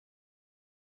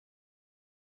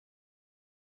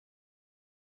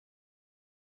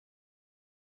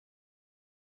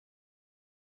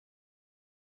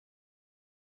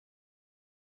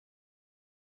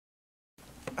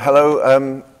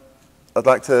Hello. I'd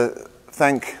like to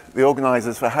thank the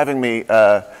organizers for having me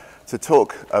to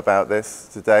talk about this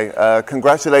today.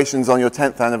 Congratulations on your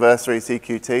 10th anniversary,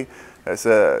 CQT. It's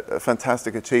a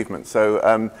fantastic achievement.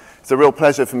 So it's a real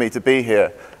pleasure for me to be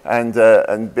here and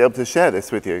be able to share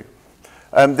this with you.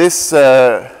 This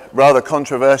rather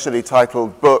controversially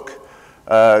titled book,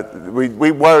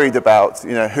 we worried about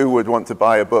who would want to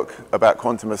buy a book about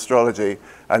quantum astrology,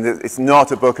 and it's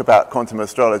not a book about quantum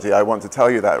astrology. I want to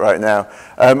tell you that right now.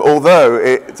 Although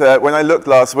when I looked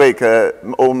last week,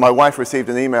 my wife received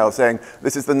an email saying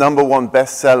this is the #1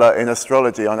 bestseller in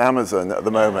astrology on Amazon at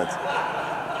the moment.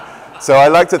 So I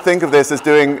like to think of this as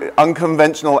doing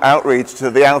unconventional outreach to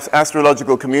the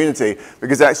astrological community,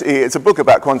 because actually it's a book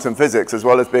about quantum physics as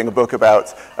well as being a book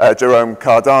about Jerome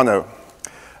Cardano.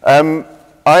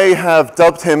 I have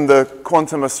dubbed him the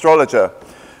quantum astrologer,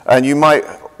 and you might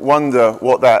wonder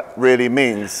what that really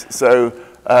means. So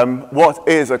what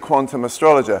is a quantum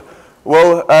astrologer?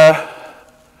 Well,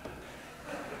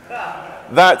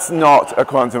 that's not a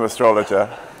quantum astrologer.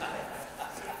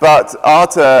 But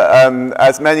Arta,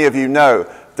 as many of you know,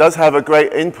 does have a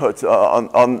great input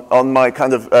on my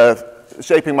kind of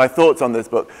shaping my thoughts on this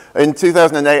book. In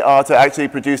 2008, Arta actually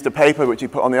produced a paper which he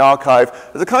put on the archive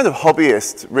as a kind of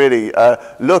hobbyist, really,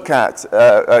 look at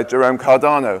Jerome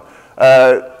Cardano.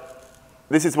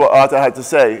 This is what Arta had to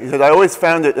say. He said, "I always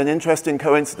found it an interesting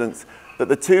coincidence that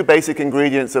the two basic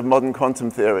ingredients of modern quantum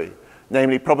theory,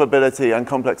 namely probability and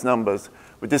complex numbers,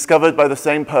 were discovered by the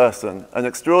same person, an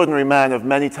extraordinary man of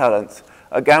many talents,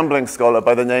 a gambling scholar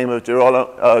by the name of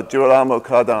Jerome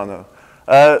Cardano."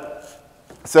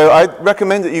 So I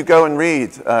recommend that you go and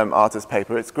read Arta's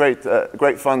paper. It's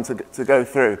great fun to go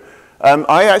through.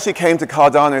 I actually came to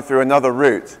Cardano through another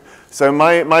route. So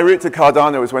my route to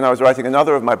Cardano was when I was writing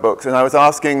another of my books, and I was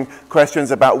asking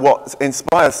questions about what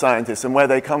inspires scientists and where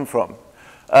they come from.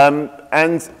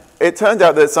 And it turned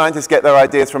out that scientists get their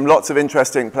ideas from lots of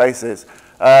interesting places.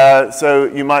 So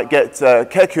you might get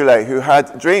Kekule, who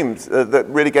had dreams that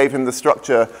really gave him the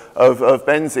structure of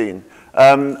benzene.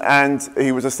 And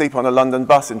he was asleep on a London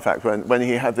bus, in fact, when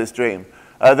he had this dream.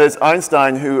 There's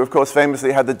Einstein, who, of course,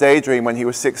 famously had the daydream when he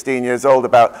was 16 years old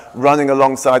about running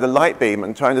alongside a light beam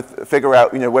and trying to figure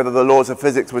out whether the laws of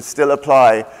physics would still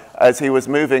apply as he was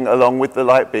moving along with the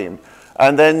light beam.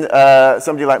 And then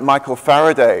somebody like Michael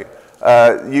Faraday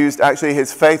used actually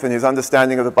his faith and his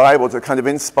understanding of the Bible to kind of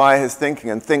inspire his thinking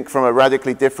and think from a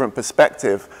radically different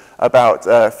perspective about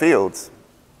fields.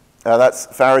 That's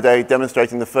Faraday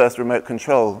demonstrating the first remote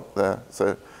control there.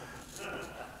 So,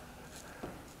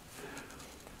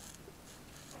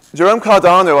 Jerome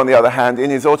Cardano, on the other hand,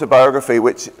 in his autobiography,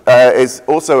 which is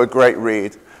also a great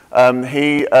read,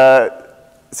 he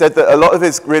said that a lot of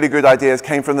his really good ideas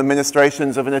came from the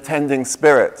ministrations of an attending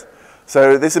spirit.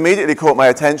 So this immediately caught my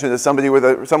attention as somebody with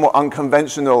a somewhat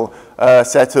unconventional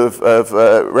set of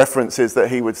references that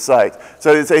he would cite.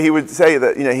 So he would say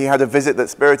that he had a visit a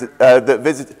spirit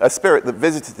that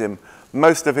visited him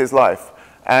most of his life,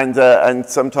 and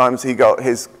sometimes he got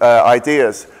his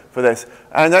ideas for this.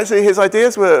 And actually his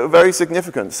ideas were very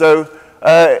significant. So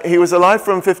he was alive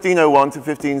from 1501 to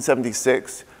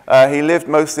 1576. He lived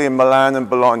mostly in Milan and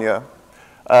Bologna.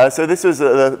 So this was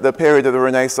the period of the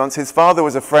Renaissance. His father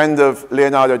was a friend of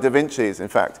Leonardo da Vinci's, in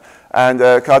fact. And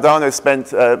Cardano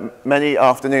spent many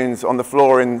afternoons on the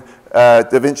floor in da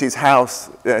Vinci's house,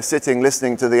 sitting,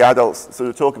 listening to the adults sort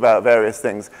of talk about various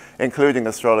things, including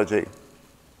astrology.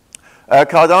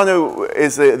 Cardano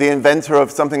is the inventor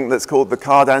of something that's called the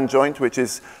Cardan joint, which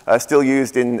is still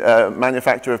used in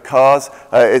manufacture of cars.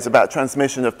 It's about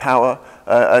transmission of power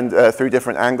and through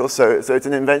different angles. So it's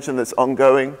an invention that's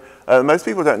ongoing. Most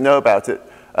people don't know about it.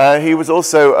 He was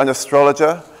also an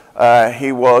astrologer.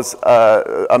 He was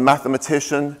a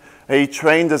mathematician. He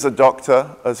trained as a doctor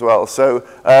as well. So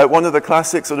one of the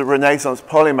classic sort of Renaissance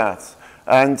polymaths,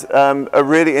 and a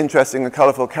really interesting and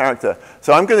colorful character.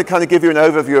 So I'm going to kind of give you an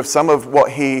overview of some of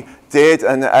what he did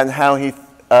and how he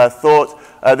thought.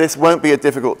 This won't be a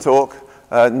difficult talk.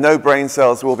 No brain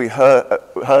cells will be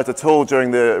hurt at all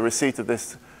during the receipt of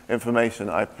this information,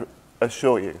 I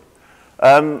assure you.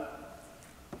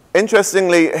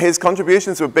 Interestingly, his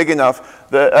contributions were big enough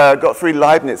that Gottfried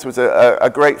Leibniz was a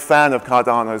great fan of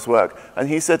Cardano's work. And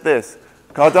he said this: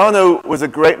 "Cardano was a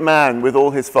great man with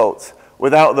all his faults.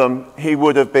 Without them, he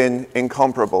would have been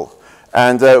incomparable."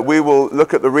 And we will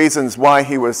look at the reasons why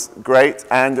he was great,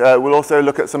 and we'll also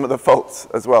look at some of the faults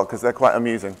as well, because they're quite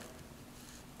amusing.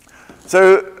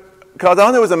 So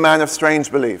Cardano was a man of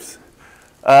strange beliefs.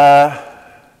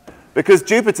 Because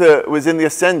Jupiter was in the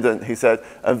ascendant, he said,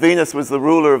 and Venus was the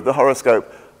ruler of the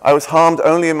horoscope, I was harmed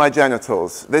only in my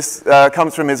genitals. This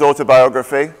comes from his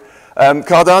autobiography.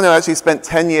 Cardano actually spent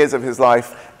 10 years of his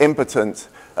life impotent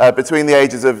between the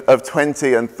ages of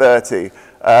 20 and 30,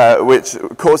 which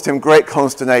caused him great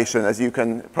consternation, as you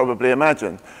can probably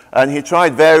imagine. And he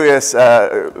tried various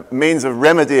means of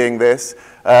remedying this,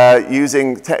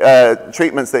 using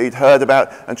treatments that he'd heard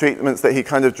about and treatments that he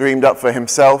kind of dreamed up for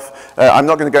himself. I'm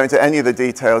not going to go into any of the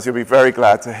details, you'll be very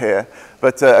glad to hear.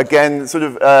 But again, sort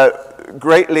of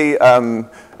greatly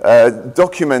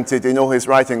documented in all his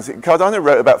writings. Cardano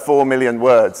wrote about 4 million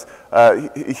words, a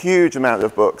huge amount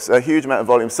of books, a huge amount of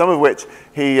volumes, some of which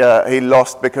he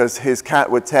lost because his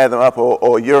cat would tear them up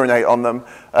or urinate on them.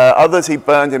 Others he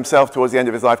burned himself towards the end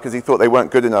of his life because he thought they weren't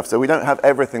good enough. So we don't have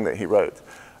everything that he wrote.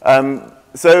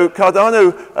 So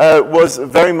Cardano was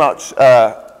very much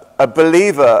a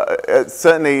believer,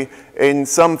 certainly in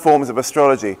some forms of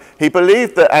astrology. He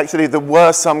believed that actually there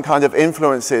were some kind of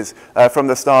influences from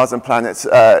the stars and planets.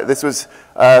 This was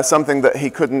something that he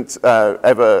couldn't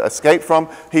ever escape from.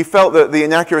 He felt that the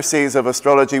inaccuracies of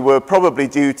astrology were probably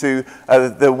due to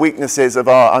the weaknesses of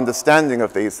our understanding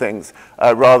of these things,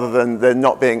 rather than there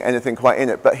not being anything quite in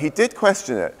it. But he did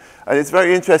question it. And it's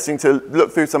very interesting to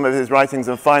look through some of his writings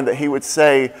and find that he would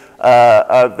say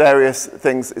various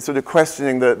things, sort of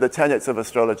questioning the tenets of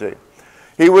astrology.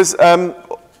 He was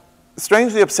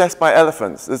strangely obsessed by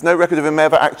elephants. There's no record of him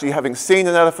ever actually having seen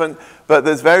an elephant, but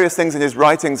there's various things in his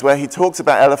writings where he talks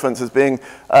about elephants as being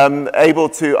able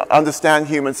to understand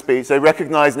human speech. They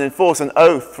recognize and enforce an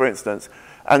oath, for instance,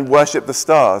 and worship the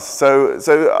stars. So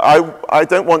I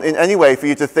don't want in any way for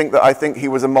you to think that I think he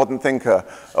was a modern thinker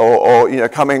or you know,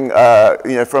 coming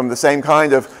you know, from the same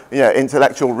kind of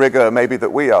intellectual rigor maybe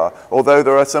that we are, although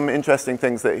there are some interesting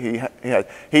things that he had.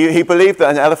 He believed that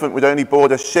an elephant would only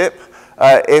board a ship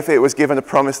if it was given a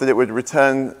promise that it would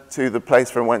return to the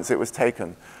place from whence it was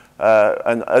taken.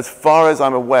 And as far as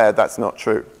I'm aware, that's not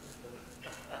true.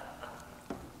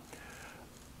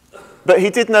 But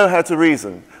he did know how to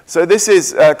reason. So this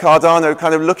is Cardano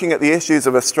kind of looking at the issues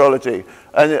of astrology.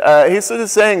 And he's sort of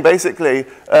saying, basically,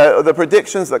 the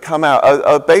predictions that come out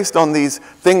are based on these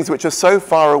things which are so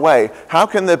far away. How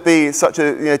can there be such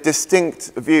a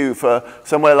distinct view for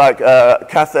somewhere like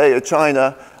Cathay,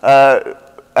 China,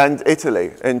 and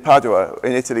Italy, in Padua,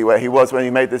 in Italy, where he was when he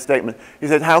made this statement? He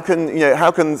said, how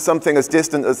can something as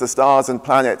distant as the stars and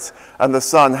planets and the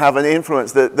sun have an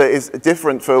influence that is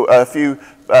different for a few,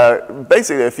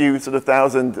 basically a few sort of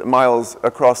thousand miles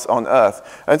across on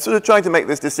Earth? And sort of trying to make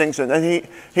this distinction. And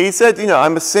he said,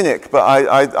 I'm a cynic, but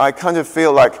I kind of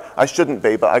feel like I shouldn't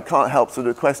be, but I can't help sort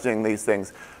of questioning these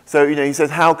things. So, he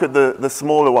said, how could the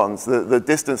smaller ones, the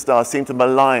distant stars, seem to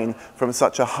malign from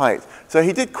such a height? So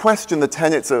he did question the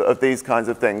tenets of these kinds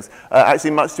of things,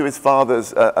 actually much to his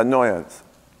father's annoyance.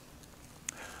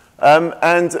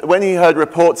 And when he heard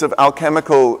reports of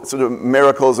alchemical sort of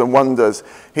miracles and wonders,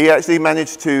 he actually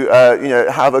managed to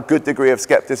have a good degree of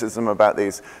skepticism about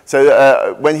these.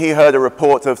 So when he heard a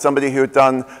report of somebody who had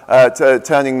done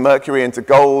turning mercury into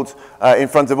gold in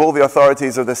front of all the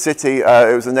authorities of the city,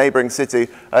 it was a neighboring city,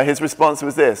 his response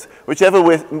was this: whichever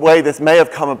way this may have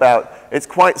come about, it's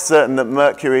quite certain that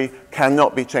mercury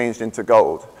cannot be changed into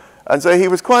gold. And so he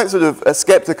was quite sort of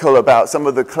skeptical about some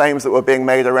of the claims that were being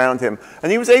made around him.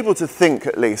 And he was able to think,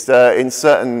 at least, in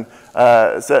certain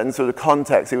sort of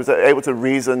contexts. He was able to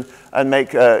reason and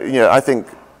make, I think,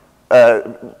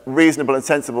 reasonable and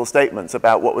sensible statements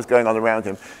about what was going on around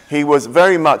him. He was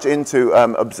very much into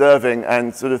observing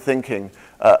and sort of thinking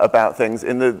about things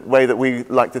in the way that we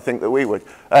like to think that we would.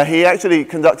 He actually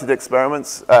conducted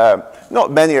experiments,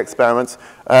 not many experiments,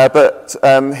 but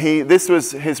this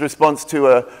was his response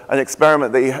to an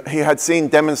experiment that he had seen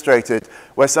demonstrated,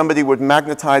 where somebody would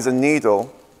magnetize a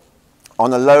needle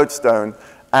on a lodestone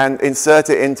and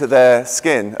insert it into their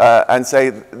skin, and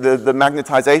say the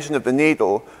magnetization of the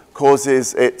needle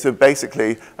causes it to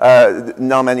basically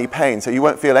numb any pain. So you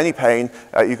won't feel any pain.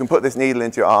 You can put this needle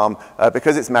into your arm.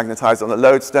 Because it's magnetized on a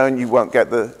lodestone, you won't get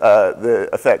the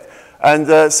effect. And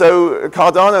so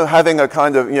Cardano, having a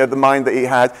kind of, the mind that he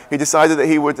had, he decided that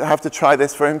he would have to try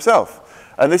this for himself.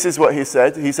 And this is what he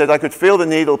said. He said, I could feel the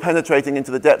needle penetrating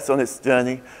into the depths on its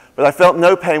journey, but I felt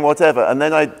no pain whatever. And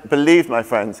then I believed my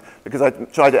friends, because I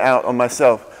tried it out on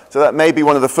myself. So that may be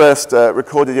one of the first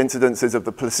recorded incidences of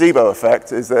the placebo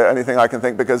effect. Is there anything I can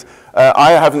think? Because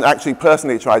I haven't actually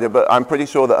personally tried it, but I'm pretty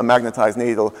sure that a magnetized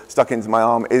needle stuck into my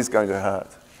arm is going to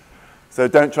hurt. So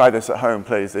don't try this at home,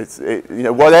 please.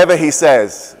 Whatever he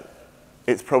says,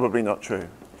 it's probably not true.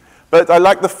 But I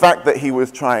like the fact that he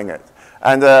was trying it.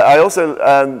 And I also,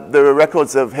 there are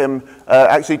records of him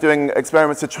actually doing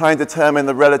experiments to try and determine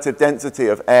the relative density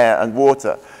of air and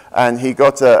water. And he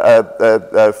got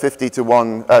a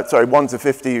 1 to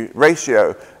 50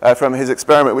 ratio from his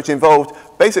experiment, which involved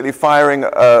basically firing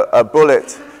a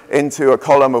bullet into a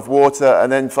column of water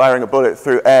and then firing a bullet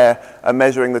through air and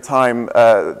measuring the time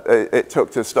it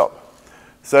took to stop.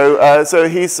 So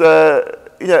he's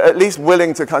at least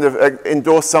willing to kind of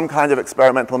endorse some kind of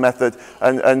experimental method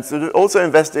and sort of also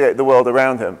investigate the world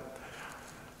around him.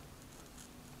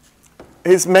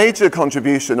 His major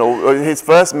contribution, or his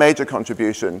first major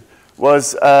contribution,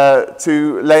 was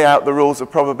to lay out the rules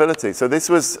of probability. So this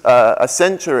was a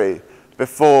century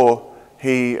before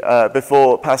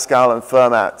before Pascal and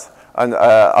Fermat and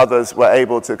others were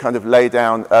able to kind of lay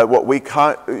down what we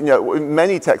can't, in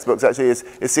many textbooks actually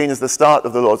is seen as the start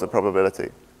of the laws of probability.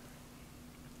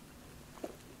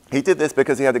 He did this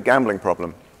because he had a gambling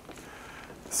problem.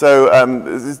 So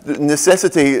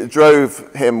necessity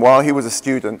drove him while he was a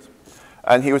student,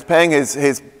 and he was paying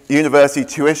his university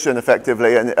tuition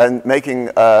effectively and making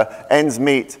ends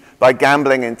meet by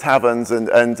gambling in taverns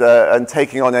and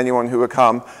taking on anyone who would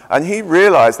come. And he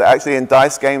realized that actually in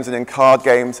dice games and in card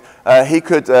games, he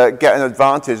could get an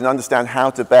advantage and understand how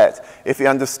to bet if he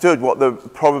understood what the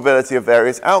probability of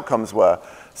various outcomes were.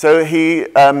 So he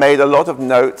made a lot of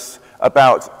notes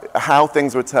about how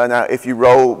things would turn out if you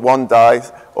roll one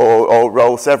dice or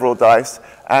roll several dice.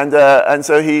 And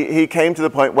so he came to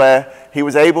the point where he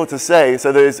was able to say,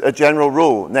 so there's a general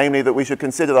rule, namely that we should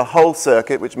consider the whole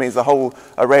circuit, which means the whole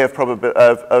array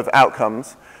of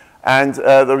outcomes, and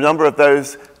the number of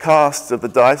those casts of the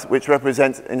dice, which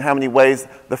represent in how many ways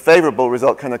the favorable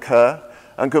result can occur,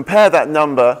 and compare that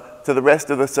number to the rest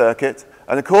of the circuit,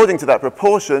 and according to that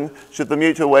proportion, should the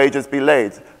mutual wagers be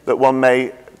laid, that one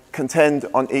may contend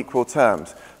on equal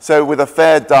terms. So with a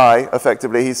fair die,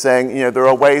 effectively, he's saying, there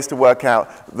are ways to work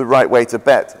out the right way to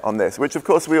bet on this, which of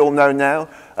course we all know now.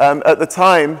 At the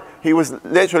time, he was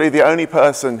literally the only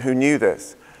person who knew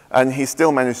this, and he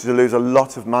still managed to lose a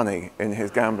lot of money in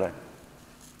his gambling.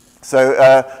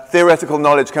 So theoretical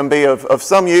knowledge can be of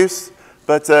some use,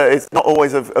 but it's not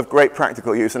always of great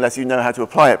practical use unless you know how to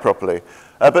apply it properly.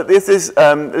 But this is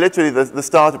literally the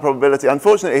start of probability.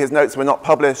 Unfortunately, his notes were not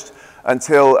published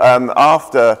until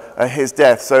after his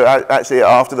death, so actually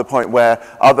after the point where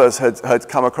others had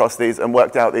come across these and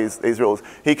worked out these rules.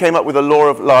 He came up with a law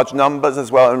of large numbers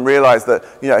as well and realized that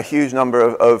a huge number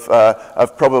of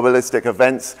probabilistic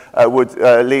events would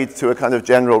lead to a kind of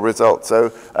general result.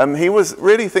 So he was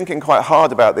really thinking quite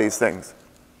hard about these things.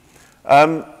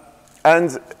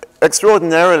 And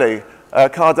extraordinarily,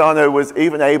 Cardano was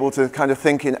even able to kind of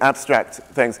think in abstract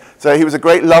things. So he was a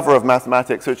great lover of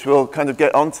mathematics, which we'll kind of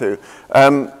get onto.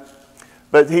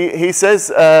 But he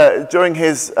says during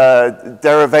his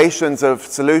derivations of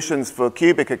solutions for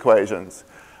cubic equations,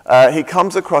 he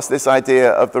comes across this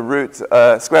idea of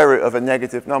the square root of a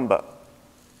negative number.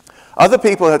 Other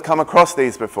people had come across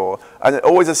these before and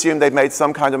always assumed they'd made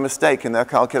some kind of mistake in their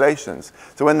calculations.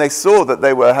 So when they saw that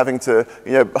they were having to,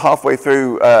 halfway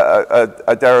through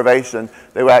a derivation,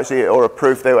 they were actually, or a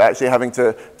proof, they were actually having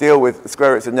to deal with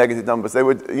square roots of negative numbers. They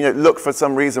would, look for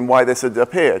some reason why this had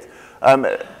appeared.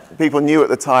 People knew at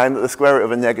the time that the square root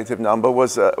of a negative number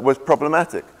was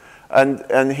problematic.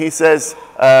 And he says,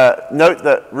 note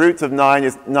that root of 9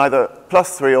 is neither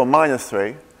plus 3 or minus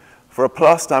 3. For a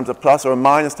plus times a plus or a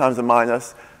minus times a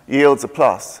minus yields a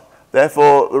plus.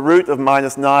 Therefore, the root of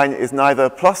minus 9 is neither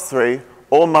plus 3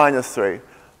 or minus 3,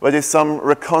 but is some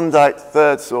recondite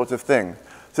third sort of thing.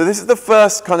 So this is the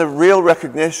first kind of real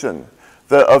recognition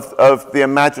of the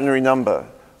imaginary number,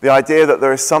 the idea that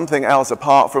there is something else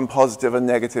apart from positive and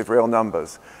negative real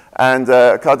numbers. And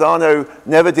Cardano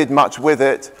never did much with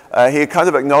it. He kind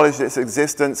of acknowledged its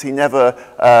existence. He never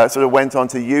sort of went on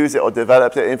to use it or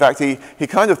developed it. In fact, he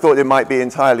kind of thought it might be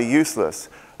entirely useless.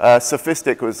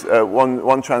 Sophistic was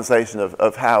one translation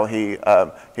of how he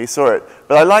saw it.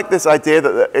 But I like this idea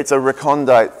that it's a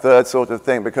recondite third sort of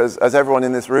thing, because as everyone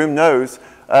in this room knows,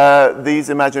 these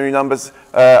imaginary numbers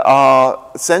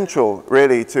are central,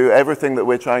 really, to everything that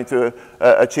we're trying to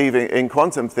achieve in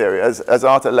quantum theory. As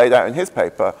Arthur laid out in his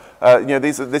paper,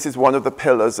 this is one of the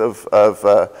pillars of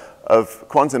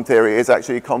quantum theory, is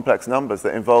actually complex numbers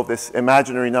that involve this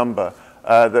imaginary number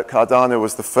that Cardano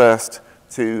was the first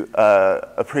to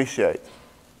appreciate.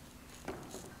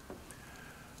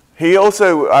 He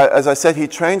also, as I said, he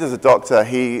trained as a doctor.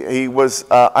 He was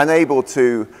unable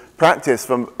to practice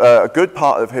from a good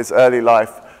part of his early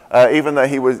life even though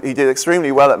he did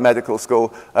extremely well at medical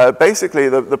school. Basically,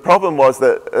 the problem was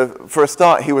that, for a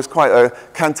start, he was quite a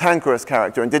cantankerous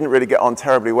character and didn't really get on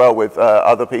terribly well with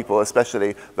other people,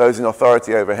 especially those in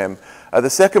authority over him. The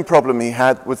second problem he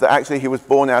had was that actually he was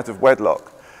born out of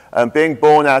wedlock. Being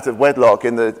born out of wedlock,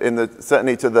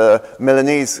 certainly to the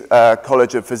Milanese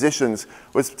College of Physicians,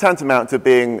 was tantamount to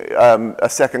being a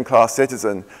second-class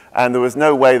citizen, and there was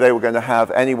no way they were going to have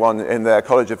anyone in their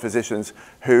College of Physicians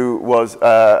who was,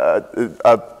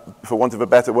 for want of a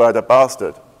better word, a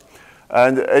bastard.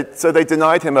 And so they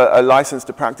denied him a license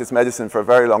to practice medicine for a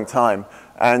very long time.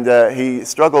 And he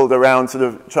struggled around sort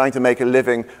of trying to make a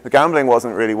living. The gambling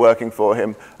wasn't really working for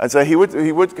him. And so he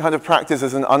would kind of practice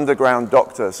as an underground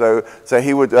doctor. So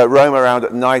he would roam around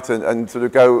at night and sort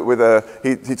of go with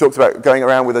he talks about going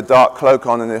around with a dark cloak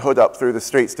on and a hood up through the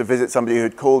streets to visit somebody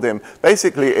who'd called him,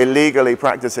 basically illegally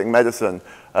practicing medicine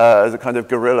as a kind of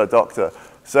guerrilla doctor.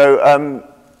 So,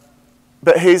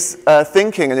 but his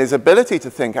thinking and his ability to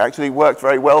think actually worked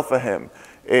very well for him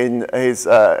in his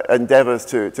endeavors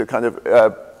to kind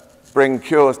of bring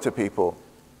cures to people.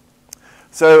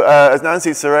 So as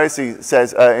Nancy Cerosi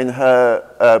says in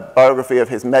her biography of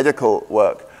his medical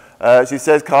work, she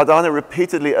says, Cardano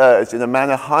repeatedly urged in a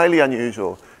manner highly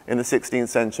unusual in the 16th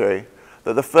century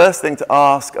that the first thing to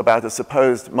ask about a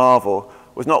supposed marvel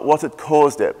was not what had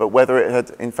caused it, but whether it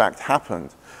had in fact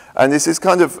happened. And this is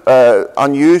kind of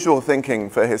unusual thinking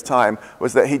for his time,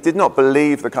 was that he did not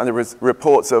believe the kind of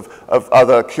reports of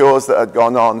other cures that had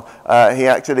gone on. He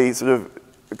actually sort of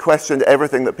questioned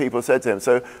everything that people said to him.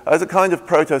 So as a kind of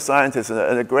proto-scientist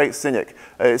and a great cynic,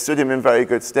 it stood him in very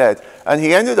good stead. And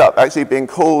he ended up actually being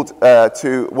called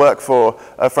to work for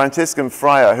a Franciscan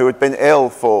friar who had been ill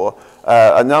for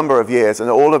a number of years, and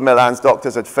all of Milan's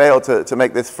doctors had failed to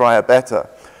make this friar better.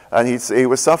 And he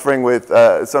was suffering with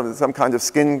some kind of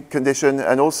skin condition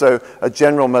and also a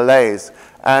general malaise.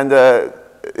 And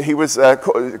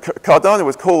Cardano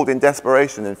was called in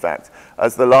desperation, in fact,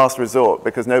 as the last resort,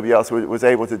 because nobody else was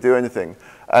able to do anything.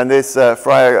 And this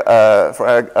Friar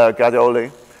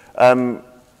Gadoli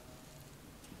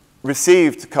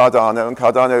received Cardano, and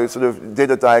Cardano sort of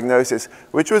did a diagnosis,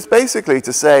 which was basically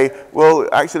to say, well,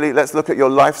 actually, let's look at your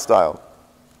lifestyle.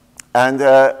 And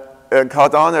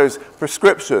Cardano's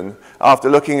prescription, after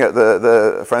looking at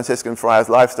the Franciscan friar's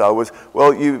lifestyle, was,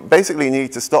 well, you basically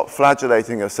need to stop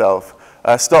flagellating yourself,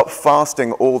 stop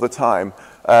fasting all the time,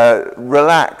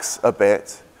 relax a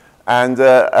bit,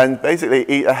 and basically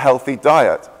eat a healthy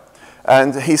diet.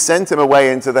 And he sent him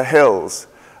away into the hills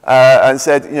and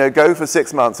said, you know, go for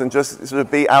 6 months and just sort of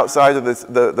be outside of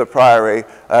the priory,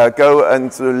 go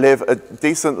and sort of live a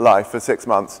decent life for 6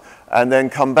 months, and then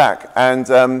come back. And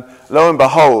lo and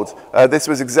behold, this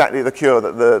was exactly the cure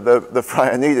that the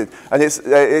friar needed. And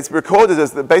it's recorded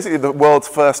as basically the world's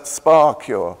first spa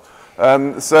cure.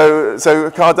 So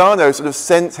Cardano sort of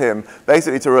sent him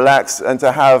basically to relax and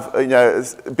to have, you know,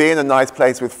 be in a nice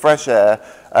place with fresh air,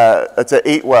 to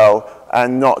eat well,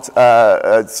 and not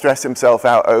stress himself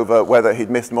out over whether he'd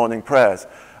missed morning prayers.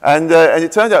 And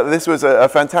it turned out that this was a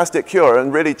fantastic cure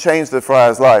and really changed the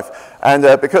friar's life. And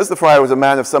because the friar was a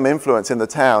man of some influence in the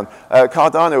town,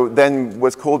 Cardano then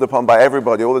was called upon by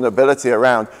everybody, all the nobility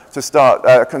around, to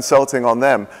start consulting on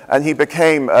them. And he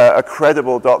became a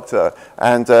credible doctor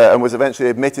and was eventually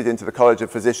admitted into the College of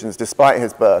Physicians despite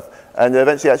his birth, and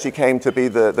eventually actually came to be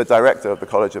the director of the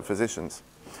College of Physicians.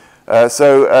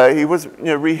 So he was, you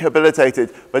know,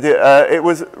 rehabilitated, but it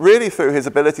was really through his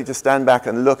ability to stand back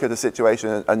and look at a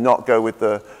situation and not go with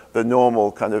the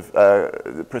normal kind of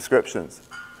prescriptions.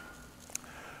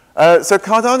 So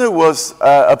Cardano was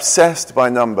obsessed by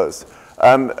numbers.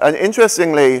 And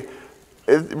interestingly,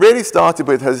 it really started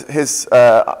with his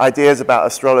ideas about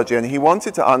astrology, and he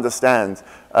wanted to understand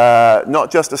not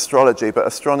just astrology, but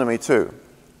astronomy too.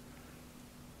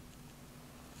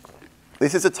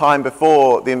 This is a time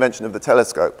before the invention of the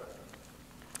telescope.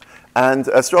 And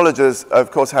astrologers,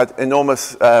 of course, had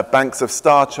enormous banks of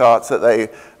star charts that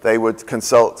they would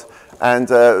consult. And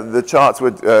the charts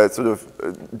would sort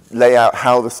of lay out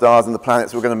how the stars and the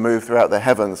planets were going to move throughout the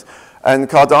heavens. And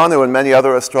Cardano and many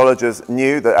other astrologers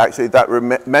knew that actually that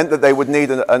meant that they would need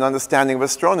an understanding of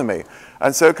astronomy.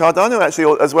 And so Cardano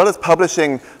actually, as well as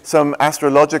publishing some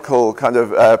astrological kind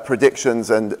of predictions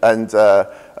and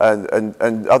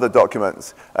other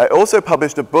documents, also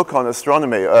published a book on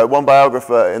astronomy. One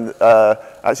biographer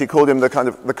actually called him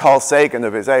the Carl Sagan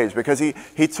of his age, because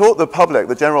he taught the public,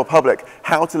 the general public,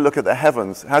 how to look at the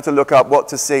heavens, how to look up what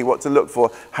to see, what to look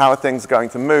for, how are things going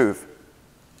to move.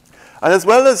 And as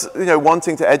well as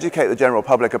wanting to educate the general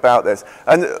public about this,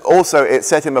 and also it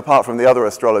set him apart from the other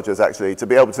astrologers actually, to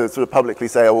be able to sort of publicly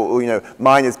say, oh, well,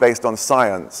 mine is based on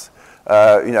science.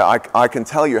 I can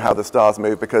tell you how the stars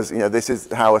move because this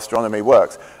is how astronomy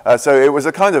works. So it was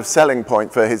a kind of selling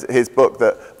point for his book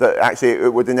that actually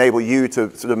it would enable you to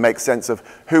sort of make sense of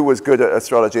who was good at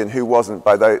astrology and who wasn't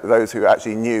by those who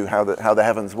actually knew how the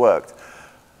heavens worked.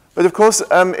 But of course,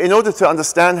 in order to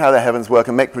understand how the heavens work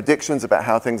and make predictions about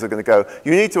how things are going to go,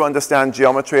 you need to understand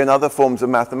geometry and other forms of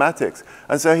mathematics.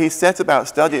 And so he set about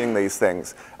studying these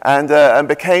things and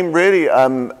became really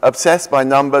obsessed by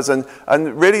numbers and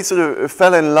really sort of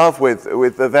fell in love with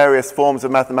the various forms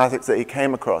of mathematics that he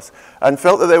came across and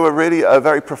felt that they were really a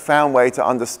very profound way to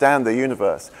understand the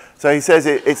universe. So he says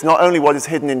it's not only what is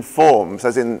hidden in forms,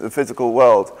 as in the physical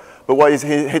world, but what is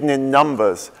hidden in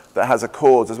numbers that has a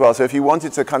cause as well. So if you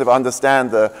wanted to kind of understand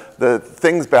the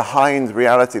things behind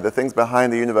reality, the things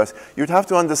behind the universe, you'd have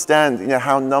to understand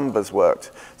how numbers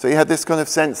worked. So he had this kind of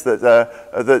sense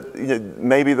that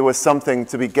maybe there was something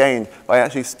to be gained by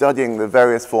actually studying the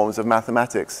various forms of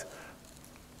mathematics.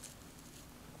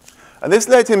 And this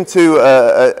led him to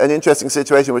an interesting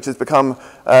situation which has become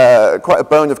quite a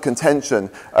bone of contention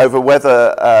over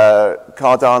whether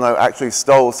Cardano actually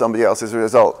stole somebody else's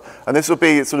result. And this will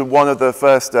be sort of one of the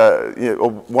first, or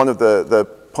one of the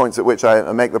points at which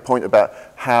I make the point about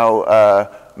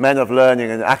how men of learning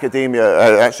and academia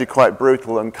are actually quite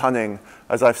brutal and cunning,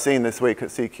 as I've seen this week at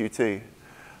CQT.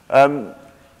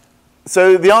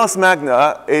 So the Ars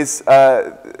Magna is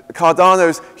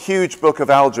Cardano's huge book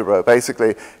of algebra,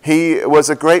 basically. He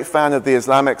was a great fan of the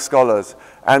Islamic scholars,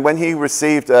 and when he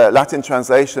received Latin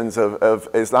translations of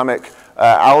Islamic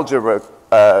algebra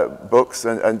books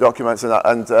and documents and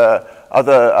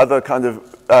other kind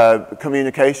of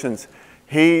communications,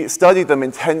 he studied them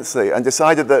intensely and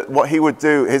decided that what he would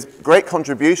do, his great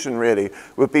contribution really,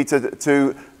 would be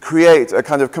to create a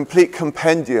kind of complete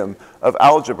compendium of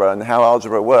algebra and how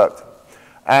algebra worked.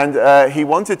 And he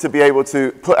wanted to be able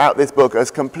to put out this book as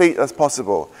complete as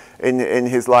possible in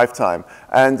his lifetime,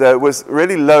 and was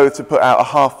really loath to put out a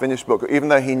half-finished book, even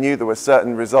though he knew there were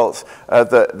certain results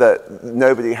that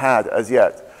nobody had as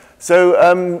yet. So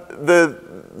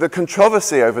the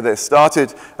controversy over this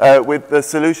started with the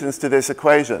solutions to this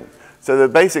equation. So the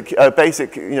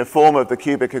basic form of the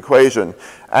cubic equation.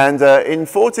 And in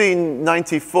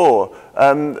 1494,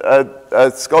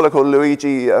 a scholar called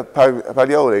Luigi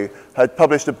Paglioli had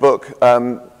published a book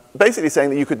basically saying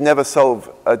that you could never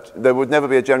there would never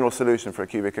be a general solution for a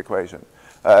cubic equation.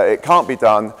 It can't be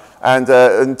done. And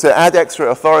to add extra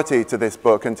authority to this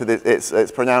book and to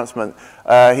its pronouncement,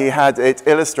 he had it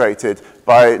illustrated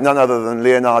by none other than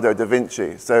Leonardo da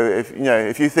Vinci. So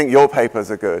if you think your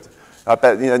papers are good, I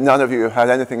bet none of you have had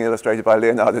anything illustrated by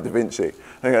Leonardo da Vinci.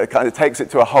 I think it kind of takes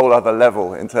it to a whole other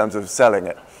level in terms of selling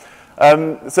it.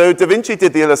 So da Vinci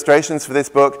did the illustrations for this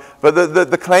book, but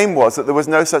the claim was that there was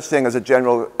no such thing as a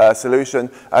general solution,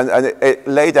 and it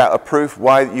laid out a proof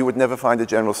why you would never find a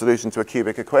general solution to a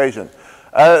cubic equation.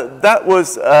 That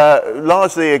was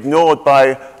largely ignored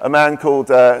by a man called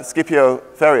Scipio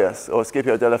Ferius, or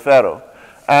Scipio della Ferro.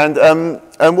 And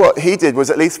what he did was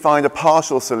at least find a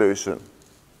partial solution.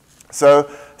 So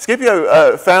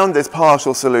Scipio found this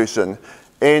partial solution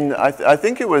in, I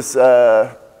think it was,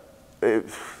 I'm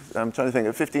trying to think,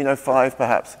 of 1505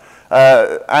 perhaps,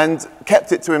 and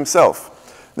kept it to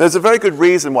himself. There's a very good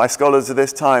reason why scholars of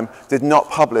this time did not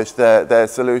publish their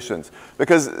solutions,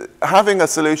 because having a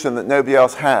solution that nobody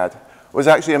else had was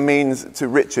actually a means to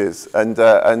riches and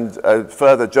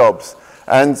further jobs.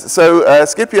 And so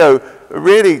Scipio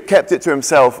really kept it to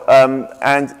himself,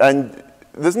 and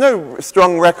there's no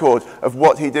strong record of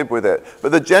what he did with it,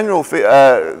 but the general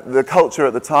the culture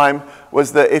at the time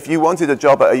was that if you wanted a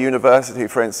job at a university,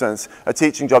 for instance, a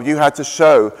teaching job, you had to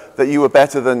show that you were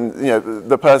better than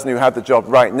the person who had the job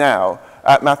right now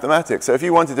at mathematics. So if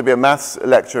you wanted to be a maths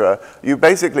lecturer, you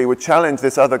basically would challenge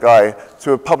this other guy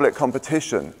to a public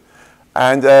competition,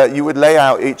 and you would lay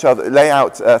out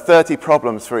 30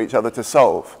 problems for each other to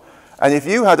solve. And if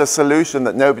you had a solution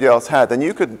that nobody else had, then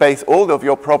you could base all of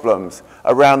your problems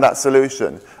around that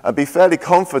solution and be fairly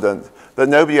confident that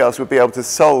nobody else would be able to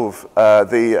solve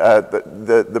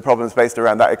the problems based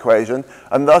around that equation,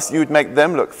 and thus you'd make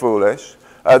them look foolish.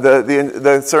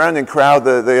 The surrounding crowd,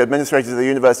 the administrators of the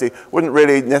university, wouldn't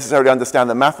really necessarily understand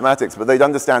the mathematics, but they'd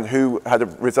understand who had a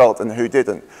result and who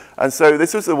didn't. And so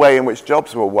this was the way in which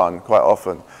jobs were won quite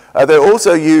often. They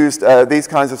also used, these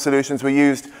kinds of solutions were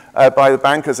used by the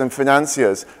bankers and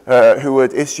financiers who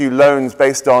would issue loans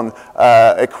based on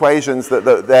equations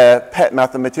that their pet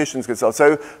mathematicians could solve.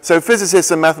 So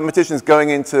physicists and mathematicians going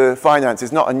into finance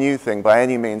is not a new thing by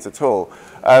any means at all.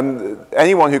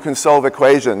 Anyone who can solve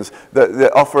equations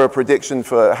that offer a prediction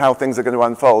for how things are going to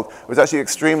unfold was actually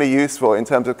extremely useful in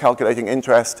terms of calculating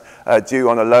interest due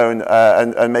on a loan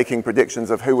and making predictions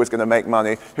of who was going to make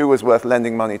money, who was worth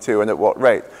lending money to, and at what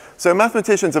rate. So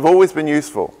mathematicians have always been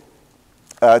useful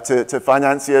to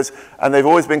financiers, and they've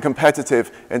always been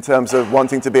competitive in terms of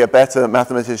wanting to be a better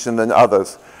mathematician than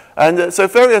others. And so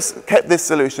Furius kept this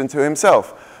solution to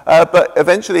himself. But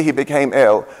eventually he became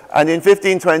ill, and in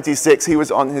 1526 he was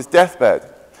on his deathbed.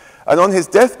 And on his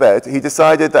deathbed he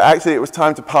decided that actually it was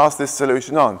time to pass this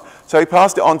solution on. So he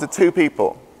passed it on to two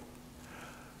people.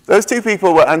 Those two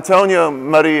people were Antonio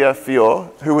Maria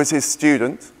Fior, who was his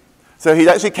student. So he'd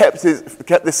actually kept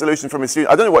this solution from his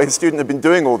student. I don't know what his student had been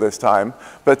doing all this time,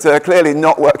 but clearly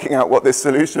not working out what this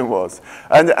solution was.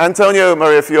 And Antonio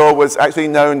Maria Fior was actually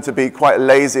known to be quite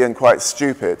lazy and quite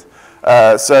stupid.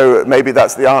 So maybe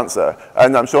that's the answer.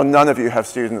 And I'm sure none of you have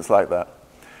students like that.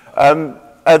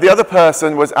 The other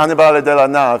person was Annibale della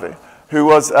Nave, who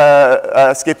was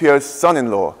Scipio's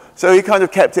son-in-law. So he kind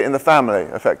of kept it in the family,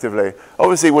 effectively.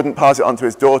 Obviously, he wouldn't pass it on to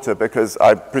his daughter because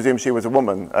I presume she was a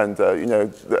woman. And you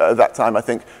know, at that time, I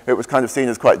think it was kind of seen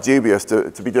as quite dubious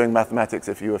to be doing mathematics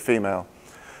if you were female.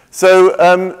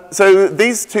 So, so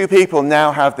these two people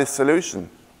now have this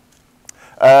solution.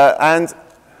 And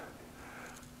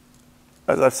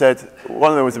as I've said, one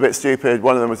of them was a bit stupid,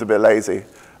 one of them was a bit lazy.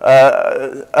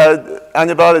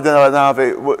 Annibale della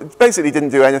Nave basically didn't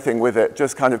do anything with it,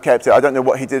 just kind of kept it. I don't know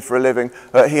what he did for a living,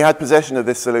 but he had possession of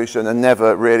this solution and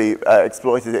never really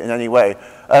exploited it in any way.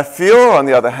 Fior, on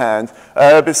the other hand,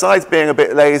 besides being a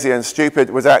bit lazy and stupid,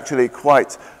 was actually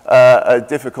quite a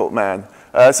difficult man.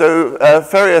 So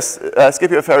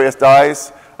Scipio Furius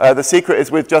dies. The secret is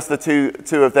with just the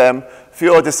two of them.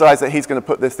 Fior decides that he's going to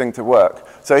put this thing to work.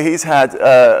 So he's had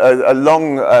a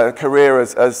long career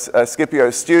as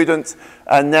Scipio's student,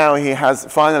 and now he has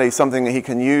finally something that he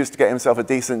can use to get himself a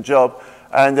decent job.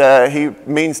 And he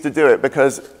means to do it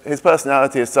because his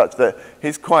personality is such that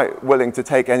he's quite willing to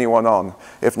take anyone on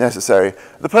if necessary.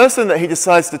 The person that he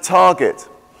decides to target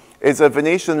is a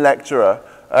Venetian lecturer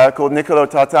called Niccolo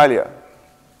Tartaglia.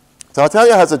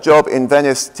 Tartaglia has a job in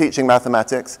Venice teaching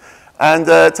mathematics, and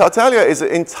Tartaglia is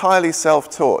entirely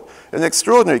self-taught, an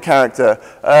extraordinary character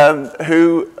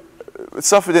who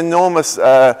suffered enormous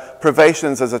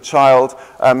privations as a child.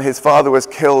 His father was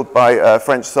killed by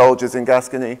French soldiers in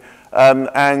Gascony,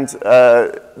 and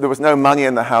there was no money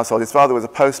in the household. His father was a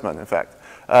postman, in fact.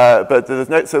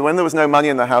 But so when there was no money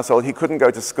in the household, he couldn't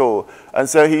go to school. And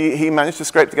so he managed to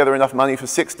scrape together enough money for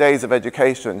 6 days of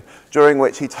education, during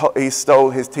which he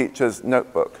stole his teacher's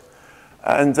notebook.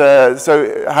 And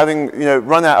so having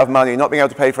run out of money, not being able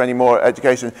to pay for any more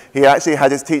education, he actually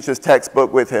had his teacher's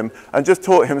textbook with him and just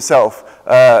taught himself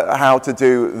how to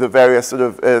do the various sort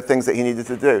of things that he needed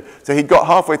to do. So he'd got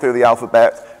halfway through the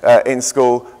alphabet in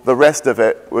school. The rest of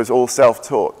it was all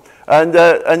self-taught.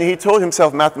 And he taught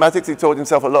himself mathematics, he taught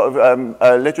himself a lot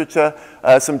of literature,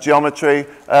 some geometry.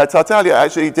 Tartaglia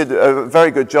actually did a very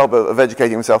good job of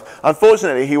educating himself.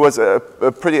 Unfortunately, he was a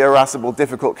pretty irascible,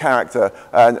 difficult character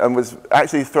and was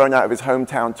actually thrown out of his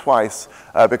hometown twice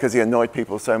because he annoyed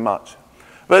people so much.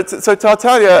 But so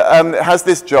Tartaglia has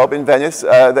this job in Venice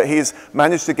that he's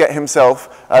managed to get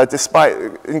himself despite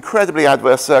incredibly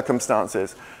adverse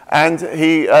circumstances. And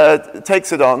he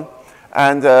takes it on.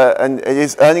 And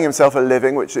is earning himself a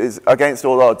living, which is against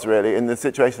all odds, really, in the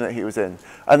situation that he was in.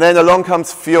 And then along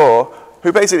comes Fior,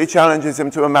 who basically challenges him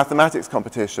to a mathematics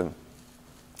competition.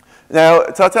 Now,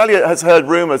 Tartaglia has heard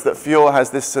rumors that Fior has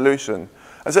this solution.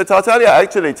 And so Tartaglia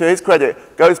actually, to his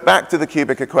credit, goes back to the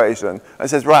cubic equation and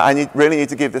says, right, I really need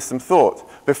to give this some thought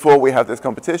before we have this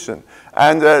competition.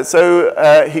 And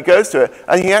so he goes to it,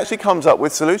 and he actually comes up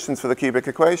with solutions for the cubic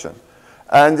equation.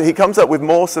 And he comes up with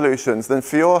more solutions than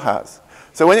Fior has.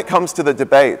 So when it comes to the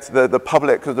debate, the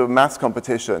public sort of maths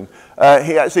competition,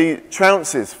 he actually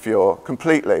trounces Fior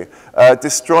completely,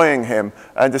 destroying him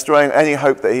and destroying any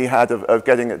hope that he had of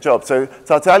getting a job. So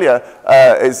Tartaglia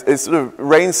is sort of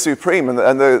reigns supreme and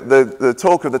the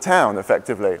talk of the town,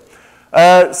 effectively.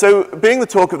 So being the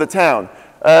talk of the town,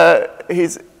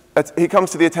 he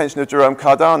comes to the attention of Jerome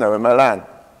Cardano in Milan.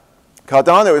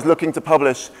 Cardano is looking to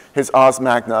publish his Ars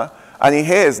Magna, and he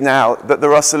hears now that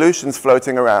there are solutions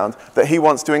floating around that he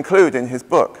wants to include in his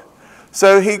book.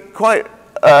 So he quite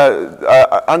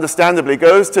understandably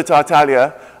goes to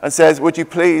Tartaglia and says, would you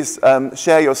please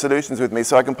share your solutions with me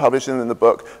so I can publish them in the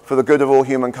book for the good of all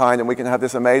humankind, and we can have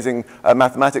this amazing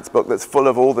mathematics book that's full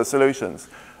of all the solutions.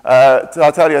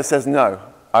 Tartaglia says, no,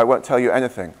 I won't tell you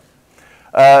anything.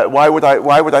 Why would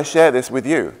I share this with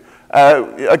you?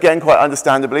 Again, quite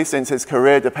understandably, since his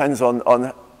career depends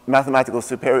on mathematical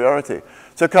superiority.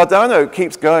 So Cardano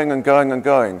keeps going and going and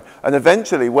going, and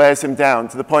eventually wears him down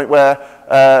to the point where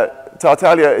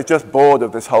Tartaglia is just bored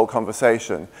of this whole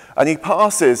conversation. And he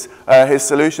passes his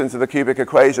solution to the cubic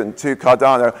equation to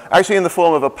Cardano, actually in the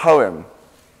form of a poem.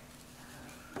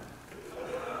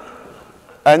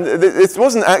 And this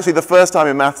wasn't actually the first time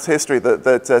in maths history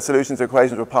that solutions to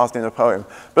equations were passed in a poem.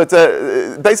 But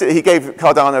basically, he gave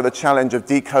Cardano the challenge of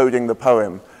decoding the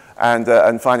poem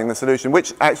and finding the solution,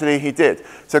 which actually he did.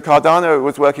 So Cardano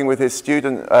was working with his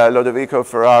student, Lodovico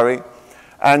Ferrari,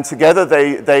 and together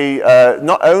they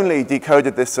not only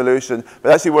decoded this solution,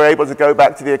 but actually were able to go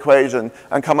back to the equation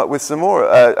and come up with some more,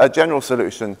 a general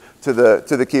solution to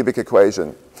the cubic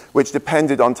equation, which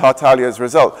depended on Tartaglia's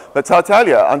result. But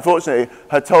Tartaglia, unfortunately,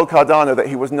 had told Cardano that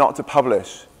he was not to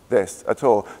publish this at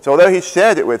all. So although he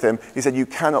shared it with him, he said, you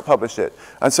cannot publish it.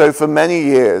 And so for many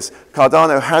years,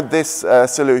 Cardano had this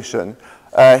solution.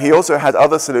 He also had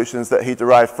other solutions that he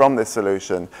derived from this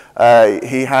solution.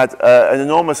 He had an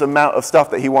enormous amount of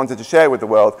stuff that he wanted to share with the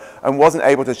world and wasn't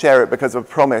able to share it because of a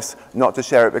promise not to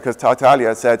share it because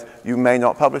Tartaglia said, you may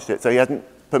not publish it. So he hadn't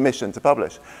permission to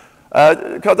publish.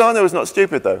 Cardano was not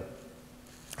stupid, though.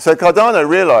 So Cardano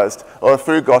realized, or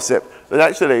through gossip, that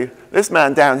actually this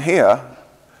man down here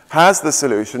has the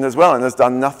solution as well and has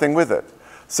done nothing with it.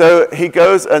 So he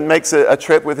goes and makes a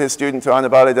trip with his student to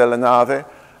Annibale della Nave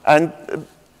and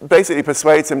basically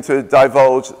persuades him to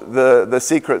divulge the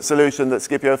secret solution that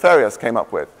Scipio Ferius came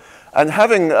up with. And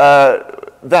having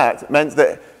that meant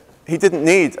that he didn't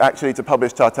need actually to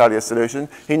publish Tartaglia's solution.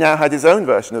 He now had his own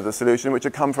version of the solution, which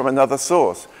had come from another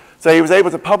source. So he was able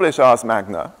to publish Ars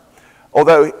Magna,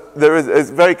 although there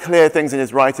is very clear things in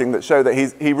his writing that show that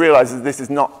he realizes this is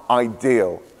not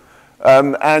ideal.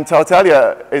 And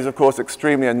Tartaglia is, of course,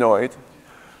 extremely annoyed.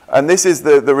 And this is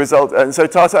the result. And so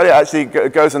Tartaglia actually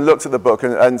goes and looks at the book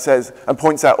and says, and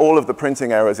points out all of the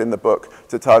printing errors in the book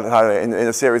to Tartaglia in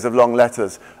a series of long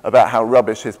letters about how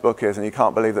rubbish his book is, and he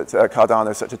can't believe that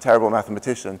Cardano is such a terrible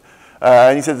mathematician.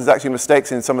 And he says there's actually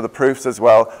mistakes in some of the proofs as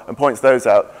well, and points those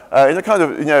out in a kind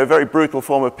of, very brutal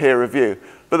form of peer review.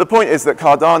 But the point is that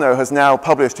Cardano has now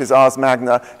published his Ars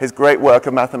Magna, his great work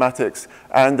of mathematics,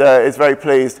 and is very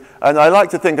pleased. And I like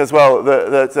to think as well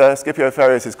that Scipio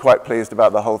Ferius is quite pleased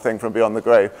about the whole thing from beyond the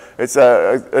grave. It's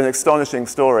an astonishing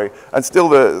story, and still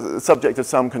the subject of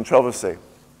some controversy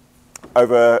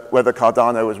over whether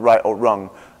Cardano was right or wrong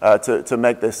to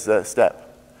make this step.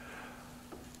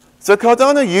 So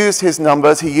Cardano used his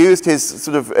numbers, he used his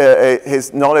sort of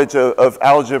his knowledge of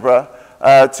algebra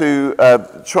to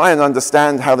try and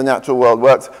understand how the natural world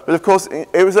works. But of course,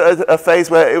 it was a phase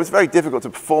where it was very difficult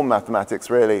to perform mathematics,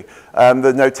 really.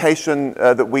 The notation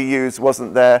that we use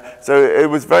wasn't there, so it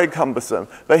was very cumbersome.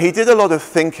 But he did a lot of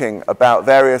thinking about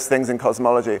various things in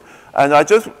cosmology. And I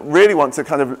just really want to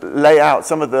kind of lay out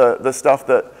some of the stuff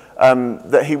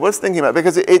that he was thinking about,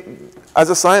 because as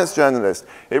a science journalist,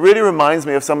 it really reminds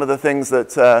me of some of the things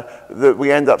that we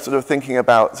end up sort of thinking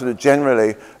about sort of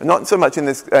generally, not so much in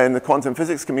the quantum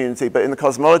physics community, but in the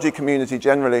cosmology community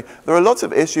generally. There are lots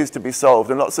of issues to be solved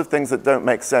and lots of things that don't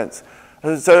make sense.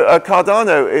 So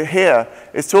Cardano here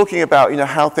is talking about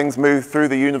how things move through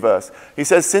the universe. He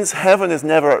says, since heaven is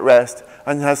never at rest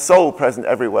and has soul present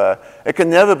everywhere, it can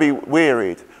never be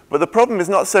wearied. But the problem is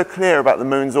not so clear about the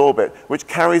moon's orbit, which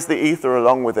carries the ether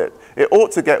along with it. It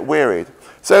ought to get wearied.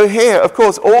 So here, of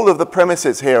course, all of the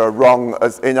premises here are wrong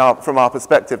from our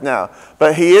perspective now.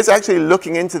 But he is actually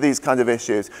looking into these kind of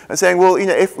issues and saying, well,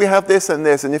 if we have this, and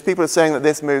if people are saying that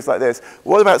this moves like this,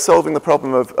 what about solving the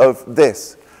problem of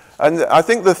this? And I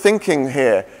think the thinking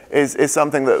here is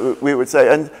something that we would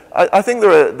say. And I think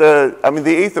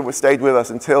the ether stayed with us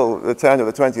until the turn of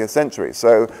the 20th century.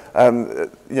 So,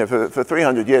 for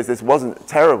 300 years, this wasn't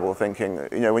terrible thinking,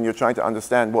 when you're trying to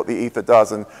understand what the ether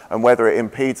does and whether it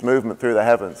impedes movement through the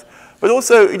heavens. But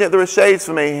also, there are shades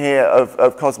for me here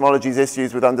of cosmology's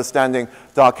issues with understanding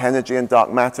dark energy and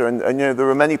dark matter. And there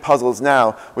are many puzzles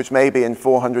now, which maybe in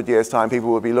 400 years' time, people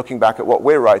will be looking back at what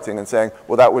we're writing and saying,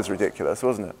 well, that was ridiculous,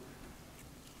 wasn't it?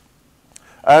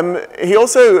 He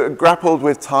also grappled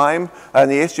with time and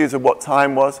the issues of what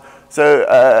time was.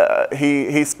 So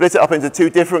he split it up into two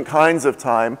different kinds of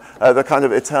time, the kind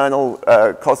of eternal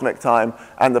cosmic time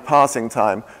and the passing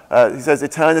time. He says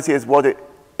eternity is what it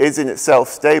is in itself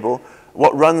stable,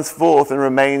 What runs forth and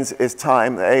remains is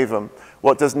time, the avum.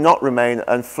 What does not remain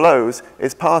and flows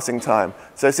is passing time.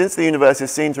 So since the universe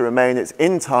is seen to remain, it's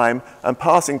in time, and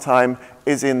passing time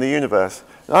is in the universe.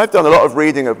 Now, I've done a lot of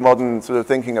reading of modern sort of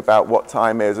thinking about what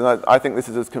time is, and I think this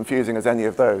is as confusing as any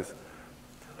of those.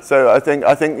 So I think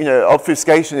you know,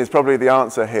 obfuscation is probably the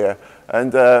answer here.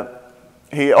 And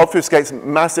he obfuscates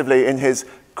massively in his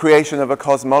creation of a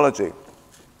cosmology.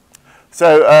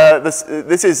 So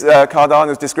this is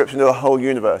Cardano's description of the whole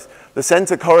universe. The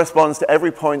center corresponds to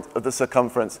every point of the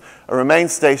circumference and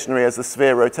remains stationary as the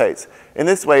sphere rotates. In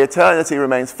this way, eternity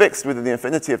remains fixed within the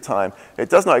infinity of time. It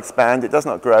does not expand, it does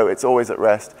not grow, it's always at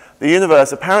rest. The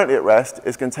universe, apparently at rest,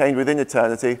 is contained within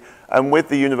eternity, and with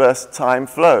the universe, time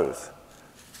flows.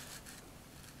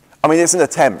 I mean, it's an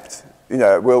attempt. You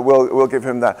know, we'll give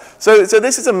him that. So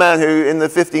this is a man who, in the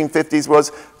 1550s,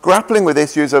 was grappling with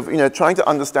issues of, you know, trying to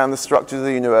understand the structures of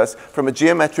the universe from a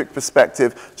geometric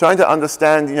perspective, trying to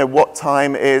understand, you know, what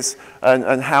time is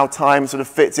and how time sort of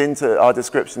fits into our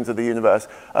descriptions of the universe.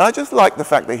 And I just like the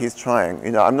fact that he's trying.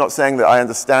 You know, I'm not saying that I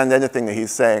understand anything that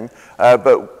he's saying,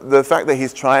 but the fact that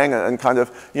he's trying and kind of,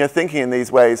 you know, thinking in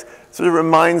these ways sort of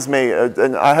reminds me,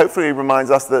 and I hopefully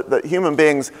reminds us that human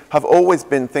beings have always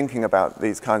been thinking about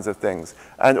these kinds of things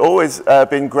and always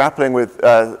been grappling with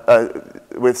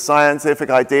scientific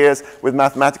ideas, with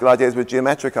mathematical ideas, with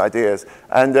geometric ideas,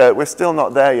 and we're still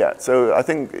not there yet. So I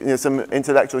think, you know, some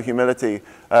intellectual humility,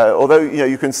 although, you know,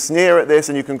 you can sneer at this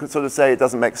and you can sort of say it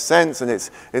doesn't make sense and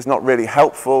it's not really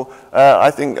helpful, I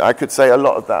think I could say a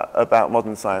lot of that about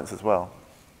modern science as well.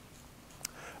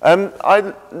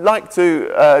 I'd like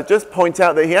to just point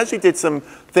out that he actually did some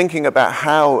thinking about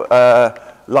how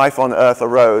life on Earth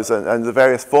arose and the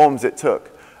various forms it took.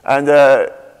 And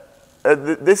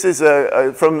this is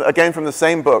again from the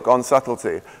same book on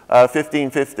subtlety,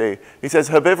 1550. He says,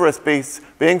 herbivorous beasts,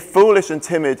 being foolish and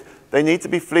timid, they need to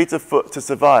be fleet of foot to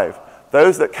survive.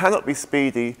 Those that cannot be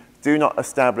speedy do not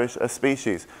establish a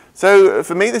species. So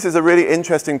for me, this is a really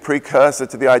interesting precursor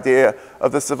to the idea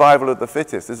of the survival of the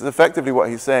fittest. This is effectively what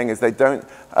he's saying is they don't,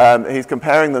 he's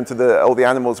comparing them to all the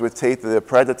animals with teeth, the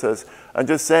predators, and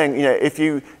just saying, you know, if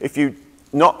you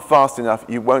not fast enough,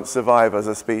 you won't survive as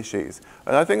a species.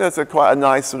 And I think that's quite a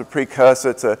nice sort of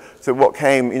precursor to what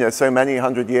came, you know, so many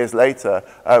hundred years later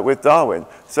with Darwin.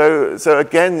 So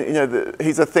again, you know,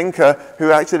 he's a thinker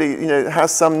who actually, you know,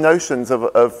 has some notions of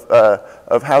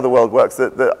how the world works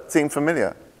that seem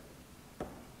familiar.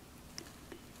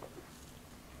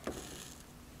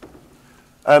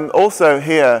 Also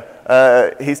here,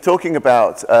 he's talking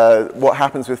about what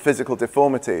happens with physical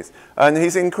deformities. And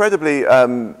he's incredibly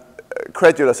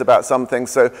credulous about some things.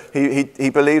 So he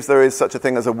believes there is such a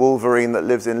thing as a wolverine that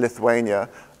lives in Lithuania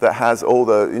that has all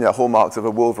the, you know, hallmarks of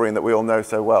a wolverine that we all know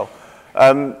so well.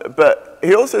 But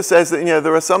he also says that, you know,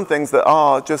 there are some things that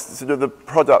are just sort of the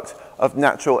product of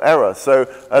natural error. So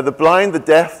the blind, the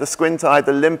deaf, the squint-eyed,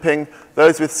 the limping,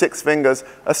 those with 6 fingers,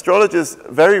 astrologers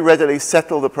very readily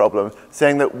settle the problem,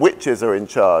 saying that witches are in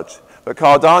charge. But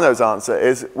Cardano's answer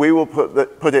is, we will put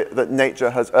it that nature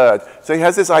has erred. So he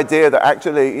has this idea that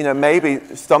actually, you know, maybe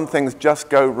some things just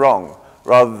go wrong,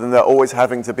 rather than there always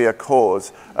having to be a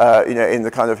cause, you know, in the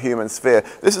kind of human sphere.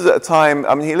 This is at a time,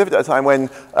 I mean, he lived at a time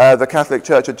when the Catholic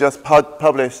Church had just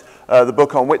published the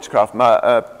book on witchcraft,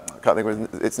 I can't think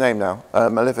of its name now,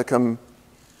 Maleficum,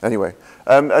 anyway.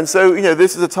 And so, you know,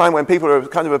 this is a time when people are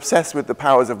kind of obsessed with the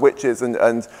powers of witches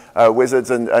and wizards,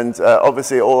 and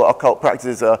obviously all occult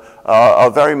practices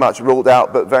are very much ruled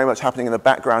out, but very much happening in the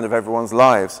background of everyone's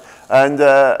lives. And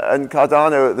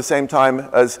Cardano, at the same time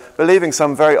as believing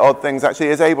some very odd things, actually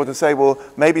is able to say, well,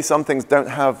 maybe some things don't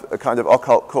have a kind of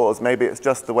occult cause, maybe it's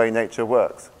just the way nature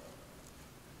works.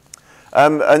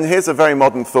 And here's a very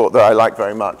modern thought that I like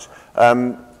very much.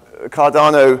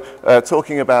 Cardano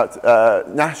talking about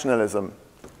nationalism.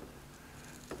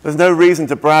 There's no reason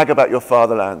to brag about your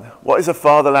fatherland. What is a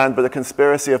fatherland but a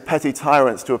conspiracy of petty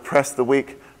tyrants to oppress the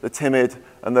weak, the timid,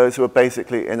 and those who are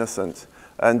basically innocent?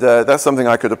 And that's something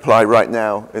I could apply right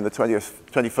now in the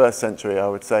 21st century, I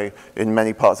would say, in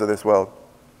many parts of this world.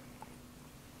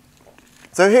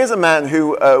 So here's a man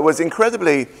who was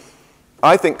incredibly,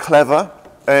 I think, clever,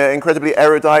 incredibly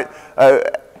erudite,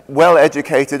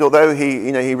 well-educated, although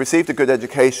he received a good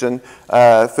education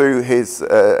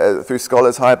through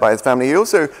scholars hired by his family. He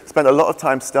also spent a lot of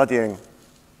time studying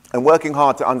and working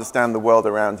hard to understand the world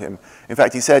around him. In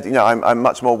fact, he said, you know, I'm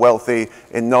much more wealthy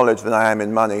in knowledge than I am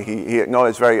in money. He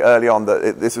acknowledged very early on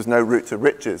that this was no route to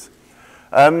riches.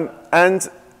 And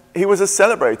he was a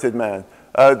celebrated man.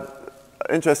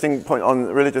 Interesting point on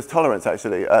religious tolerance,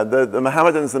 actually. The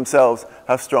Mohammedans themselves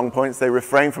have strong points. They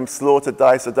refrain from slaughter,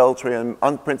 dice, adultery, and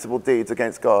unprincipled deeds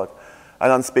against God.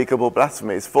 and unspeakable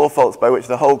blasphemies, 4 faults by which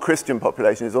the whole Christian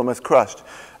population is almost crushed.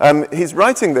 He's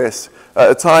writing this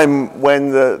at a time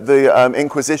when the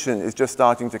Inquisition is just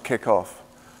starting to kick off.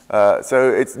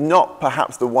 So it's not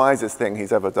perhaps the wisest thing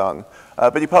he's ever done,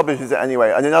 but he publishes it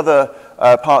anyway. And in other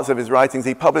parts of his writings,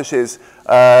 he publishes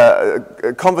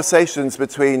conversations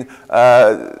between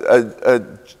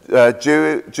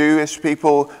Jewish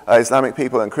people, Islamic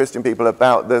people, and Christian people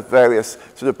about the various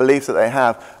sort of beliefs that they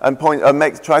have, and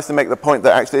tries to make the point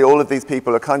that actually all of these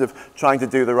people are kind of trying to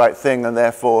do the right thing, and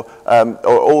therefore are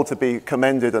all to be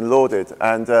commended and lauded.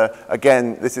 And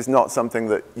again, this is not something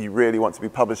that you really want to be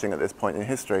publishing at this point in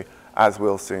history, as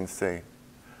we'll soon see.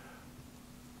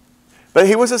 But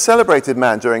he was a celebrated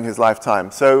man during his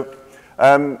lifetime. So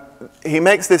he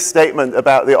makes this statement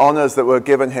about the honors that were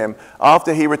given him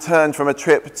after he returned from a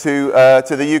trip to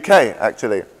the UK,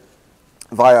 actually,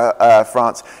 via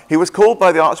France. He was called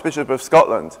by the Archbishop of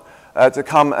Scotland to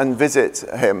come and visit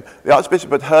him. The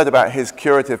Archbishop had heard about his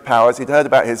curative powers. He'd heard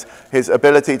about his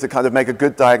ability to kind of make a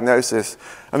good diagnosis.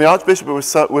 And the Archbishop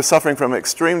was suffering from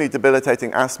extremely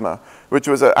debilitating asthma, which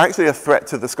was actually a threat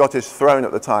to the Scottish throne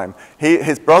at the time.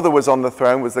 His brother was on the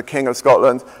throne, was the King of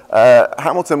Scotland.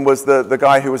 Hamilton was the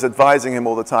guy who was advising him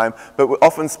all the time, but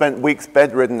often spent weeks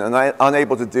bedridden and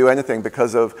unable to do anything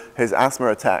because of his asthma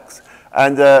attacks.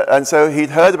 And so he'd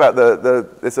heard about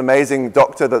this amazing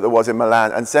doctor that there was in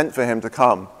Milan and sent for him to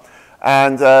come.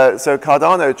 And so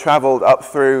Cardano traveled up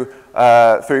through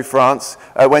France.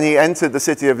 When he entered the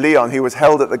city of Lyon, he was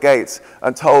held at the gates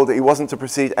and told that he wasn't to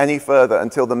proceed any further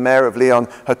until the mayor of Lyon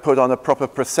had put on a proper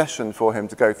procession for him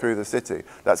to go through the city.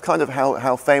 That's kind of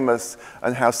how famous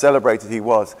and how celebrated he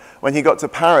was. When he got to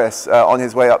Paris on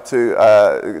his way up to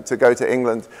go to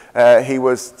England, he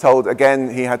was told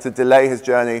again he had to delay his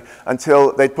journey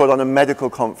until they'd put on a medical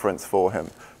conference for him.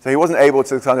 So he wasn't able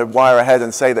to kind of wire ahead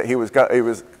and say that he was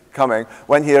coming.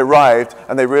 When he arrived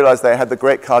and they realized they had the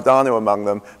great Cardano among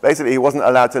them, basically he wasn't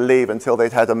allowed to leave until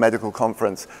they'd had a medical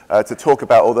conference to talk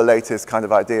about all the latest kind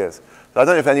of ideas. So I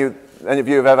don't know if any of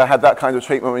you have ever had that kind of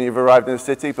treatment when you've arrived in a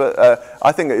city, but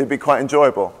I think it would be quite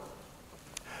enjoyable.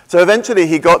 So eventually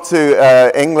he got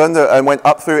to England and went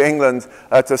up through England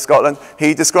to Scotland.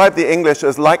 He described the English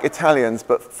as like Italians,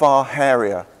 but far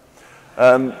hairier,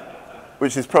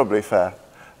 which is probably fair.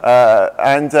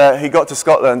 He got to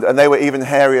Scotland, and they were even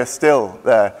hairier still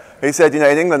there. He said, in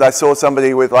England I saw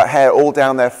somebody with like hair all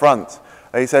down their front.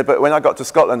 And he said, but when I got to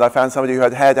Scotland, I found somebody who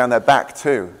had hair down their back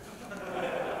too.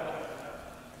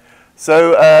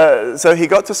 So he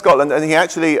got to Scotland, and he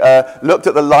actually looked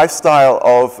at the lifestyle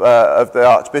of the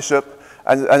Archbishop,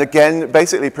 and again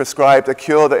basically prescribed a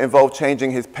cure that involved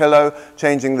changing his pillow,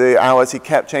 changing the hours he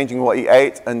kept, changing what he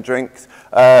ate and drank,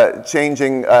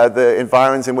 changing the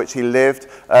environs in which he lived,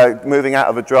 moving out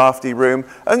of a drafty room,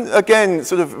 and again,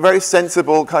 sort of very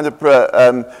sensible kind of,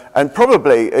 and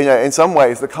probably, in some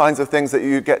ways, the kinds of things that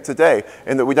you get today,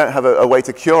 in that we don't have a way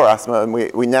to cure asthma, and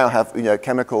we now have,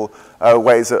 chemical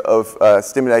ways of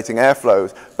stimulating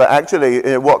airflows. But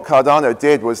actually, what Cardano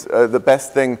did was the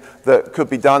best thing that could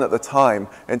be done at the time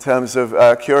in terms of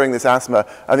curing this asthma,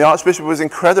 and the Archbishop was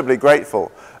incredibly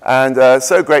grateful. And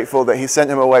so grateful that he sent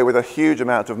him away with a huge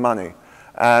amount of money.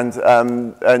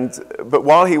 But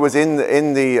while he was in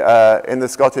the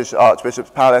Scottish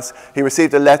Archbishop's palace, he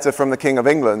received a letter from the King of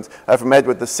England, from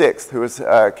Edward VI, who was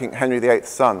King Henry VIII's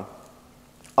son,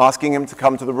 asking him to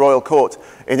come to the royal court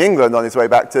in England on his way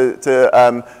back to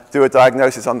do a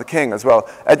diagnosis on the king as well.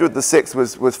 Edward VI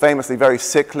was famously very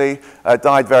sickly,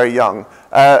 died very young.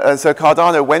 And so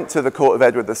Cardano went to the court of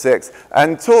Edward VI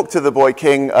and talked to the boy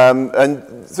king,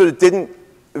 and sort of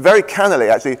very cannily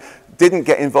actually, didn't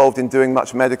get involved in doing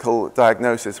much medical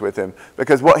diagnosis with him,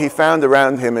 because what he found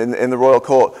around him in the royal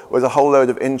court was a whole load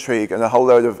of intrigue and a whole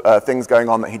load of things going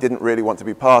on that he didn't really want to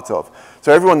be part of.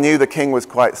 So everyone knew the king was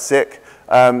quite sick.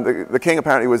 The king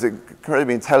apparently was an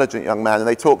incredibly intelligent young man, and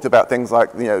they talked about things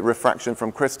like refraction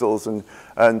from crystals and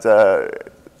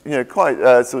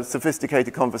quite sort of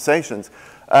sophisticated conversations.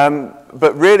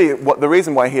 But really, the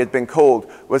reason why he had been called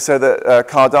was so that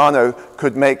Cardano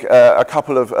could make a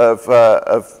couple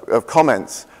of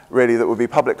comments, really, that would be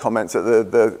public comments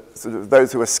that sort of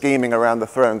those who were scheming around the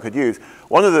throne could use.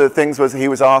 One of the things was he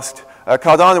was asked,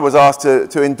 Cardano was asked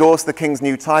to endorse the king's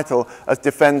new title as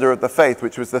Defender of the Faith,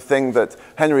 which was the thing that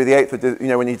Henry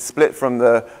VIII, when he'd split from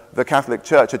the Catholic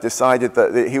Church, had decided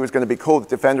that he was going to be called the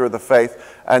Defender of the Faith,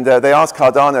 and they asked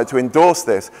Cardano to endorse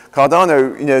this.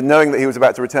 Cardano, knowing that he was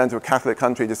about to return to a Catholic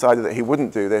country, decided that he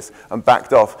wouldn't do this and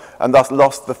backed off, and thus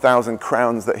lost the 1,000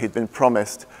 crowns that he'd been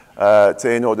promised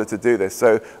in order to do this.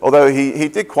 So although he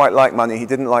did quite like money, he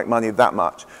didn't like money that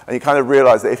much, and he kind of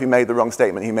realized that if he made the wrong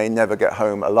statement, he may never get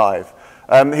home alive.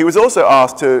 He was also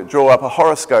asked to draw up a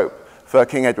horoscope for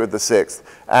King Edward VI.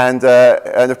 And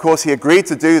of course, he agreed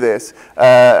to do this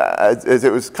as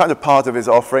it was kind of part of his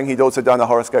offering. He'd also done a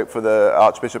horoscope for the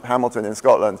Archbishop Hamilton in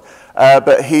Scotland.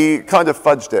 But he kind of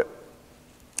fudged it.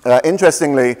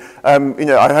 Interestingly,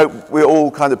 I hope we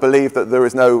all kind of believe that there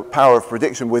is no power of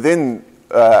prediction within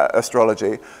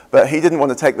astrology, but he didn't want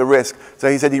to take the risk. So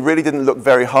he said he really didn't look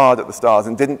very hard at the stars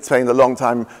and didn't spend a long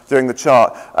time doing the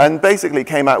chart, and basically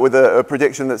came out with a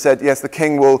prediction that said, yes, the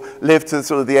king will live to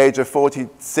sort of the age of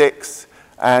 46,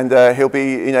 and he'll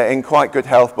be in quite good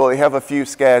health, but he'll have a few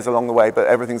scares along the way, but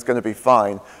everything's going to be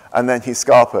fine. And then he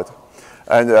scarpered.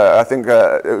 And I think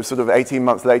it was sort of 18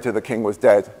 months later, the king was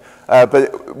dead.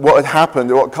 But what had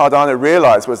happened, what Cardano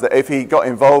realized, was that if he got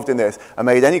involved in this and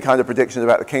made any kind of prediction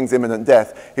about the king's imminent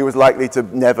death, he was likely to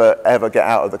never, ever get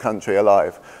out of the country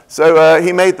alive. So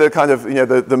he made the kind of,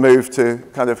 the move to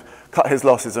kind of cut his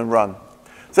losses and run.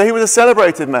 So he was a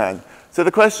celebrated man. So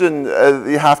the question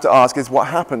you have to ask is what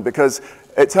happened? Because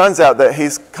it turns out that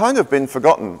he's kind of been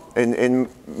forgotten in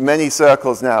many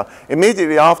circles now.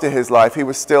 Immediately after his life, he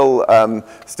was still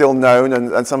known,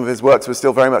 and some of his works were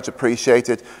still very much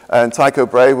appreciated. And Tycho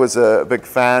Brahe was a big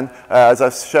fan. As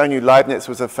I've shown you, Leibniz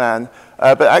was a fan.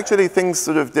 But actually, things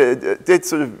sort of did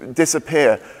sort of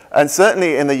disappear. And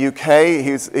certainly in the UK,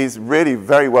 he's really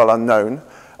very well unknown.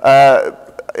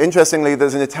 Interestingly,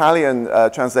 there's an Italian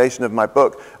translation of my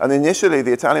book, and initially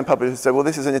the Italian publisher said, well,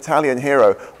 this is an Italian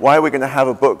hero. Why are we going to have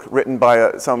a book written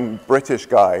by some British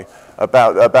guy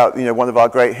about one of our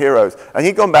great heroes? And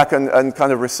he'd gone back and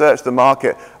kind of researched the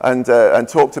market and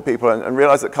talked to people and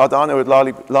realized that Cardano had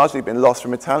largely been lost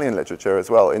from Italian literature as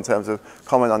well in terms of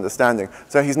common understanding.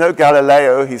 So he's no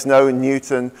Galileo, he's no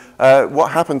Newton.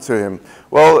 What happened to him?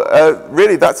 Well,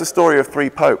 really, that's a story of three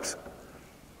popes.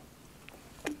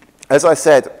 As I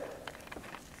said,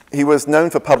 he was known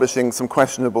for publishing some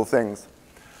questionable things.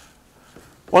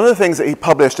 One of the things that he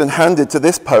published and handed to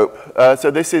this pope,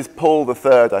 so this is Paul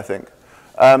III, I think,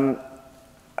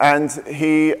 and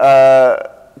he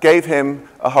gave him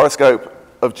a horoscope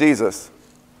of Jesus,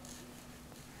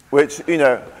 which,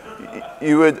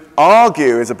 you would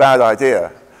argue is a bad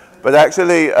idea, but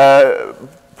actually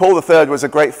Paul III was a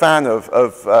great fan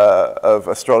of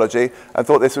astrology and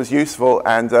thought this was useful,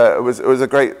 and was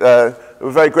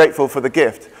very grateful for the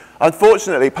gift.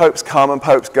 Unfortunately, popes come and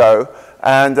popes go,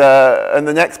 and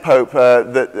the next pope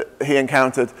that he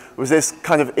encountered was this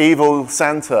kind of evil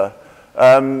Santa,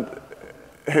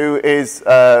 who is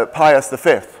Pius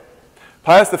V.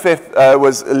 Pius V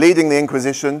was leading the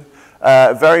Inquisition,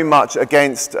 very much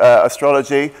against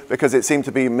astrology because it seemed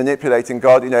to be manipulating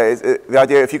God. The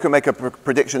idea, if you can make a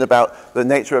prediction about the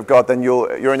nature of God, then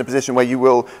you're in a position where you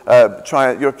will you're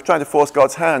trying to force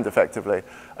God's hand, effectively.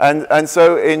 And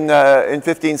so in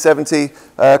 1570,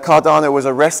 Cardano was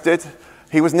arrested.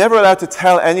 He was never allowed to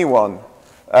tell anyone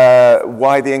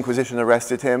why the Inquisition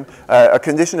arrested him. A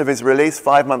condition of his release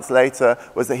 5 months later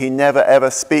was that he never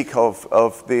ever speak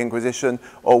of the Inquisition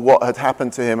or what had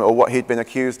happened to him or what he'd been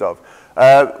accused of.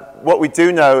 What we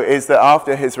do know is that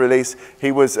after his release,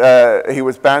 he was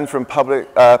banned from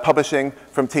publishing,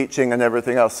 from teaching and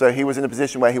everything else. So he was in a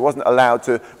position where he wasn't allowed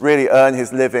to really earn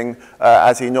his living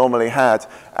as he normally had.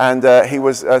 And he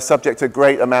was subject to a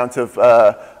great amount of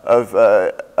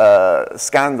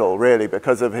scandal, really,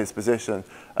 because of his position.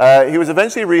 He was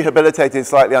eventually rehabilitated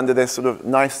slightly under this sort of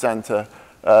nice Santa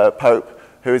Pope,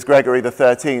 who is Gregory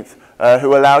XIII,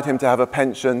 who allowed him to have a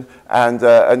pension, and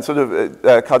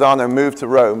Cardano moved to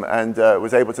Rome and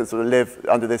was able to sort of live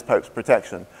under this Pope's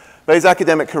protection. But his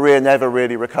academic career never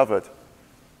really recovered.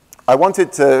 I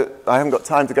haven't got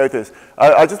time to go through this.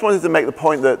 I just wanted to make the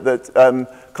point that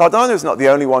Cardano is not the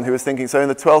only one who was thinking. So in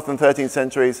the 12th and 13th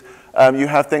centuries, you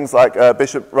have things like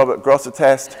Bishop Robert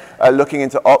Grosseteste looking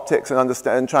into optics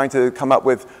and trying to come up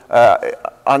with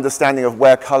understanding of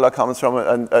where color comes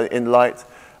from in light.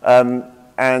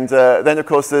 And then, of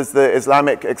course, there's the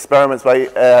Islamic experiments by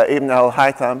Ibn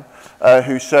al-Haytham,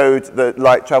 who showed that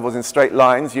light travels in straight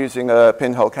lines using a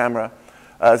pinhole camera.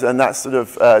 And that's sort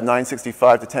of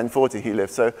 965 to 1040 he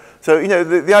lived. So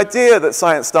the idea that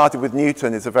science started with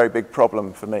Newton is a very big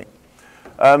problem for me.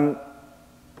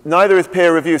 Neither is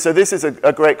peer review. So this is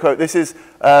a great quote. This is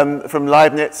from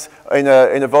Leibniz in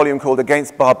a volume called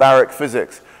Against Barbaric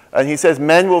Physics. And he says,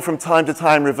 men will from time to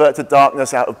time revert to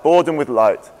darkness out of boredom with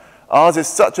light. Ours is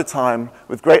such a time,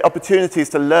 with great opportunities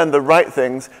to learn the right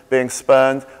things being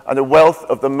spurned, and a wealth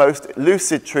of the most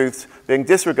lucid truths being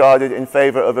disregarded in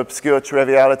favor of obscure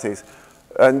trivialities.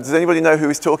 And does anybody know who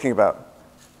he's talking about?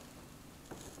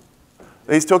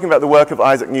 He's talking about the work of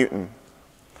Isaac Newton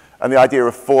and the idea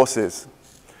of forces.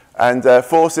 And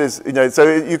forces, you know,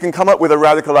 so you can come up with a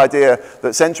radical idea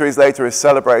that centuries later is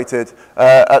celebrated.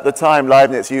 At the time,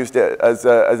 Leibniz used it as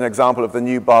an example of the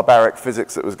new barbaric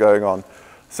physics that was going on.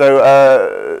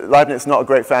 So Leibniz is not a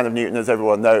great fan of Newton, as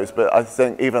everyone knows, but I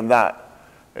think even that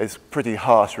is pretty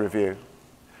harsh review.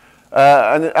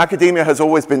 And academia has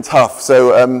always been tough,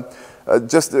 so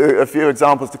just a few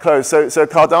examples to close. So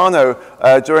Cardano,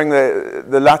 during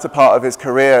the latter part of his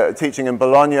career teaching in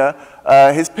Bologna,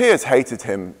 his peers hated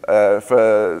him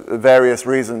for various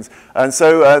reasons. And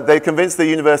so they convinced the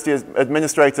university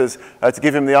administrators to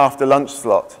give him the after-lunch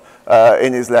slot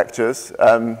in his lectures,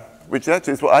 which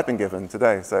actually is what I've been given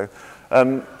today. So,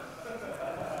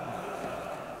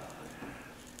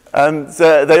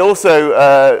 they also,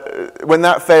 when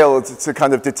that failed to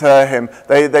kind of deter him,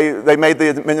 they made the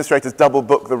administrators double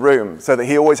book the room so that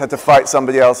he always had to fight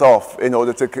somebody else off in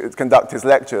order to conduct his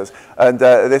lectures. And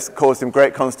this caused him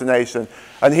great consternation.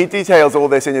 And he details all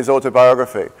this in his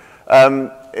autobiography.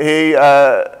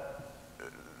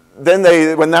 Then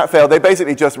when that failed, they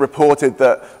basically just reported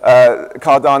that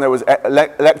Cardano was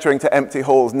lecturing to empty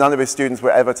halls. None of his students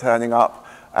were ever turning up.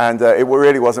 And it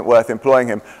really wasn't worth employing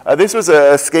him. This was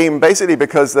a scheme basically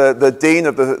because the dean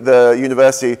of the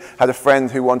university had a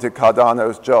friend who wanted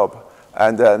Cardano's job.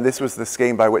 And this was the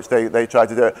scheme by which they tried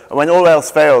to do it. And when all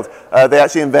else failed, they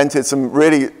actually invented some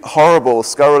really horrible,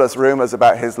 scurrilous rumors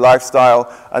about his lifestyle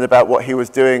and about what he was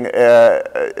doing.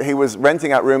 He was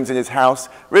renting out rooms in his house,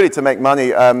 really to make money,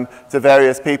 to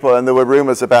various people. And there were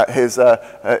rumors about his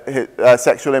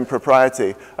sexual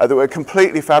impropriety that were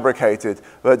completely fabricated,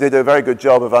 but did a very good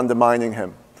job of undermining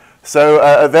him. So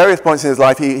at various points in his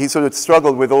life, he sort of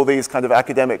struggled with all these kind of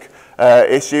academic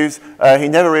issues. He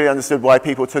never really understood why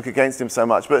people took against him so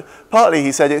much. But partly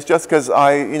he said it's just because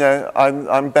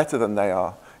I'm better than they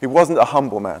are. He wasn't a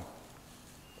humble man.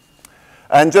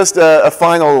 And just a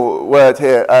final word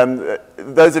here.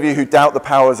 Those of you who doubt the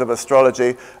powers of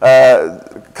astrology,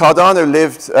 Cardano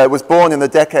was born in the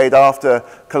decade after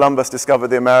Columbus discovered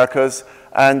the Americas.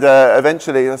 And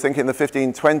eventually, I think in the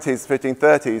 1520s,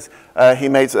 1530s, he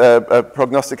made a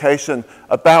prognostication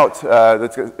about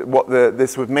what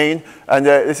this would mean. And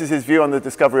this is his view on the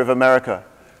discovery of America.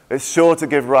 It's sure to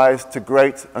give rise to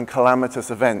great and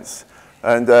calamitous events.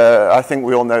 And I think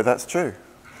we all know that's true.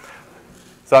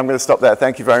 So I'm going to stop there.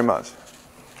 Thank you very much.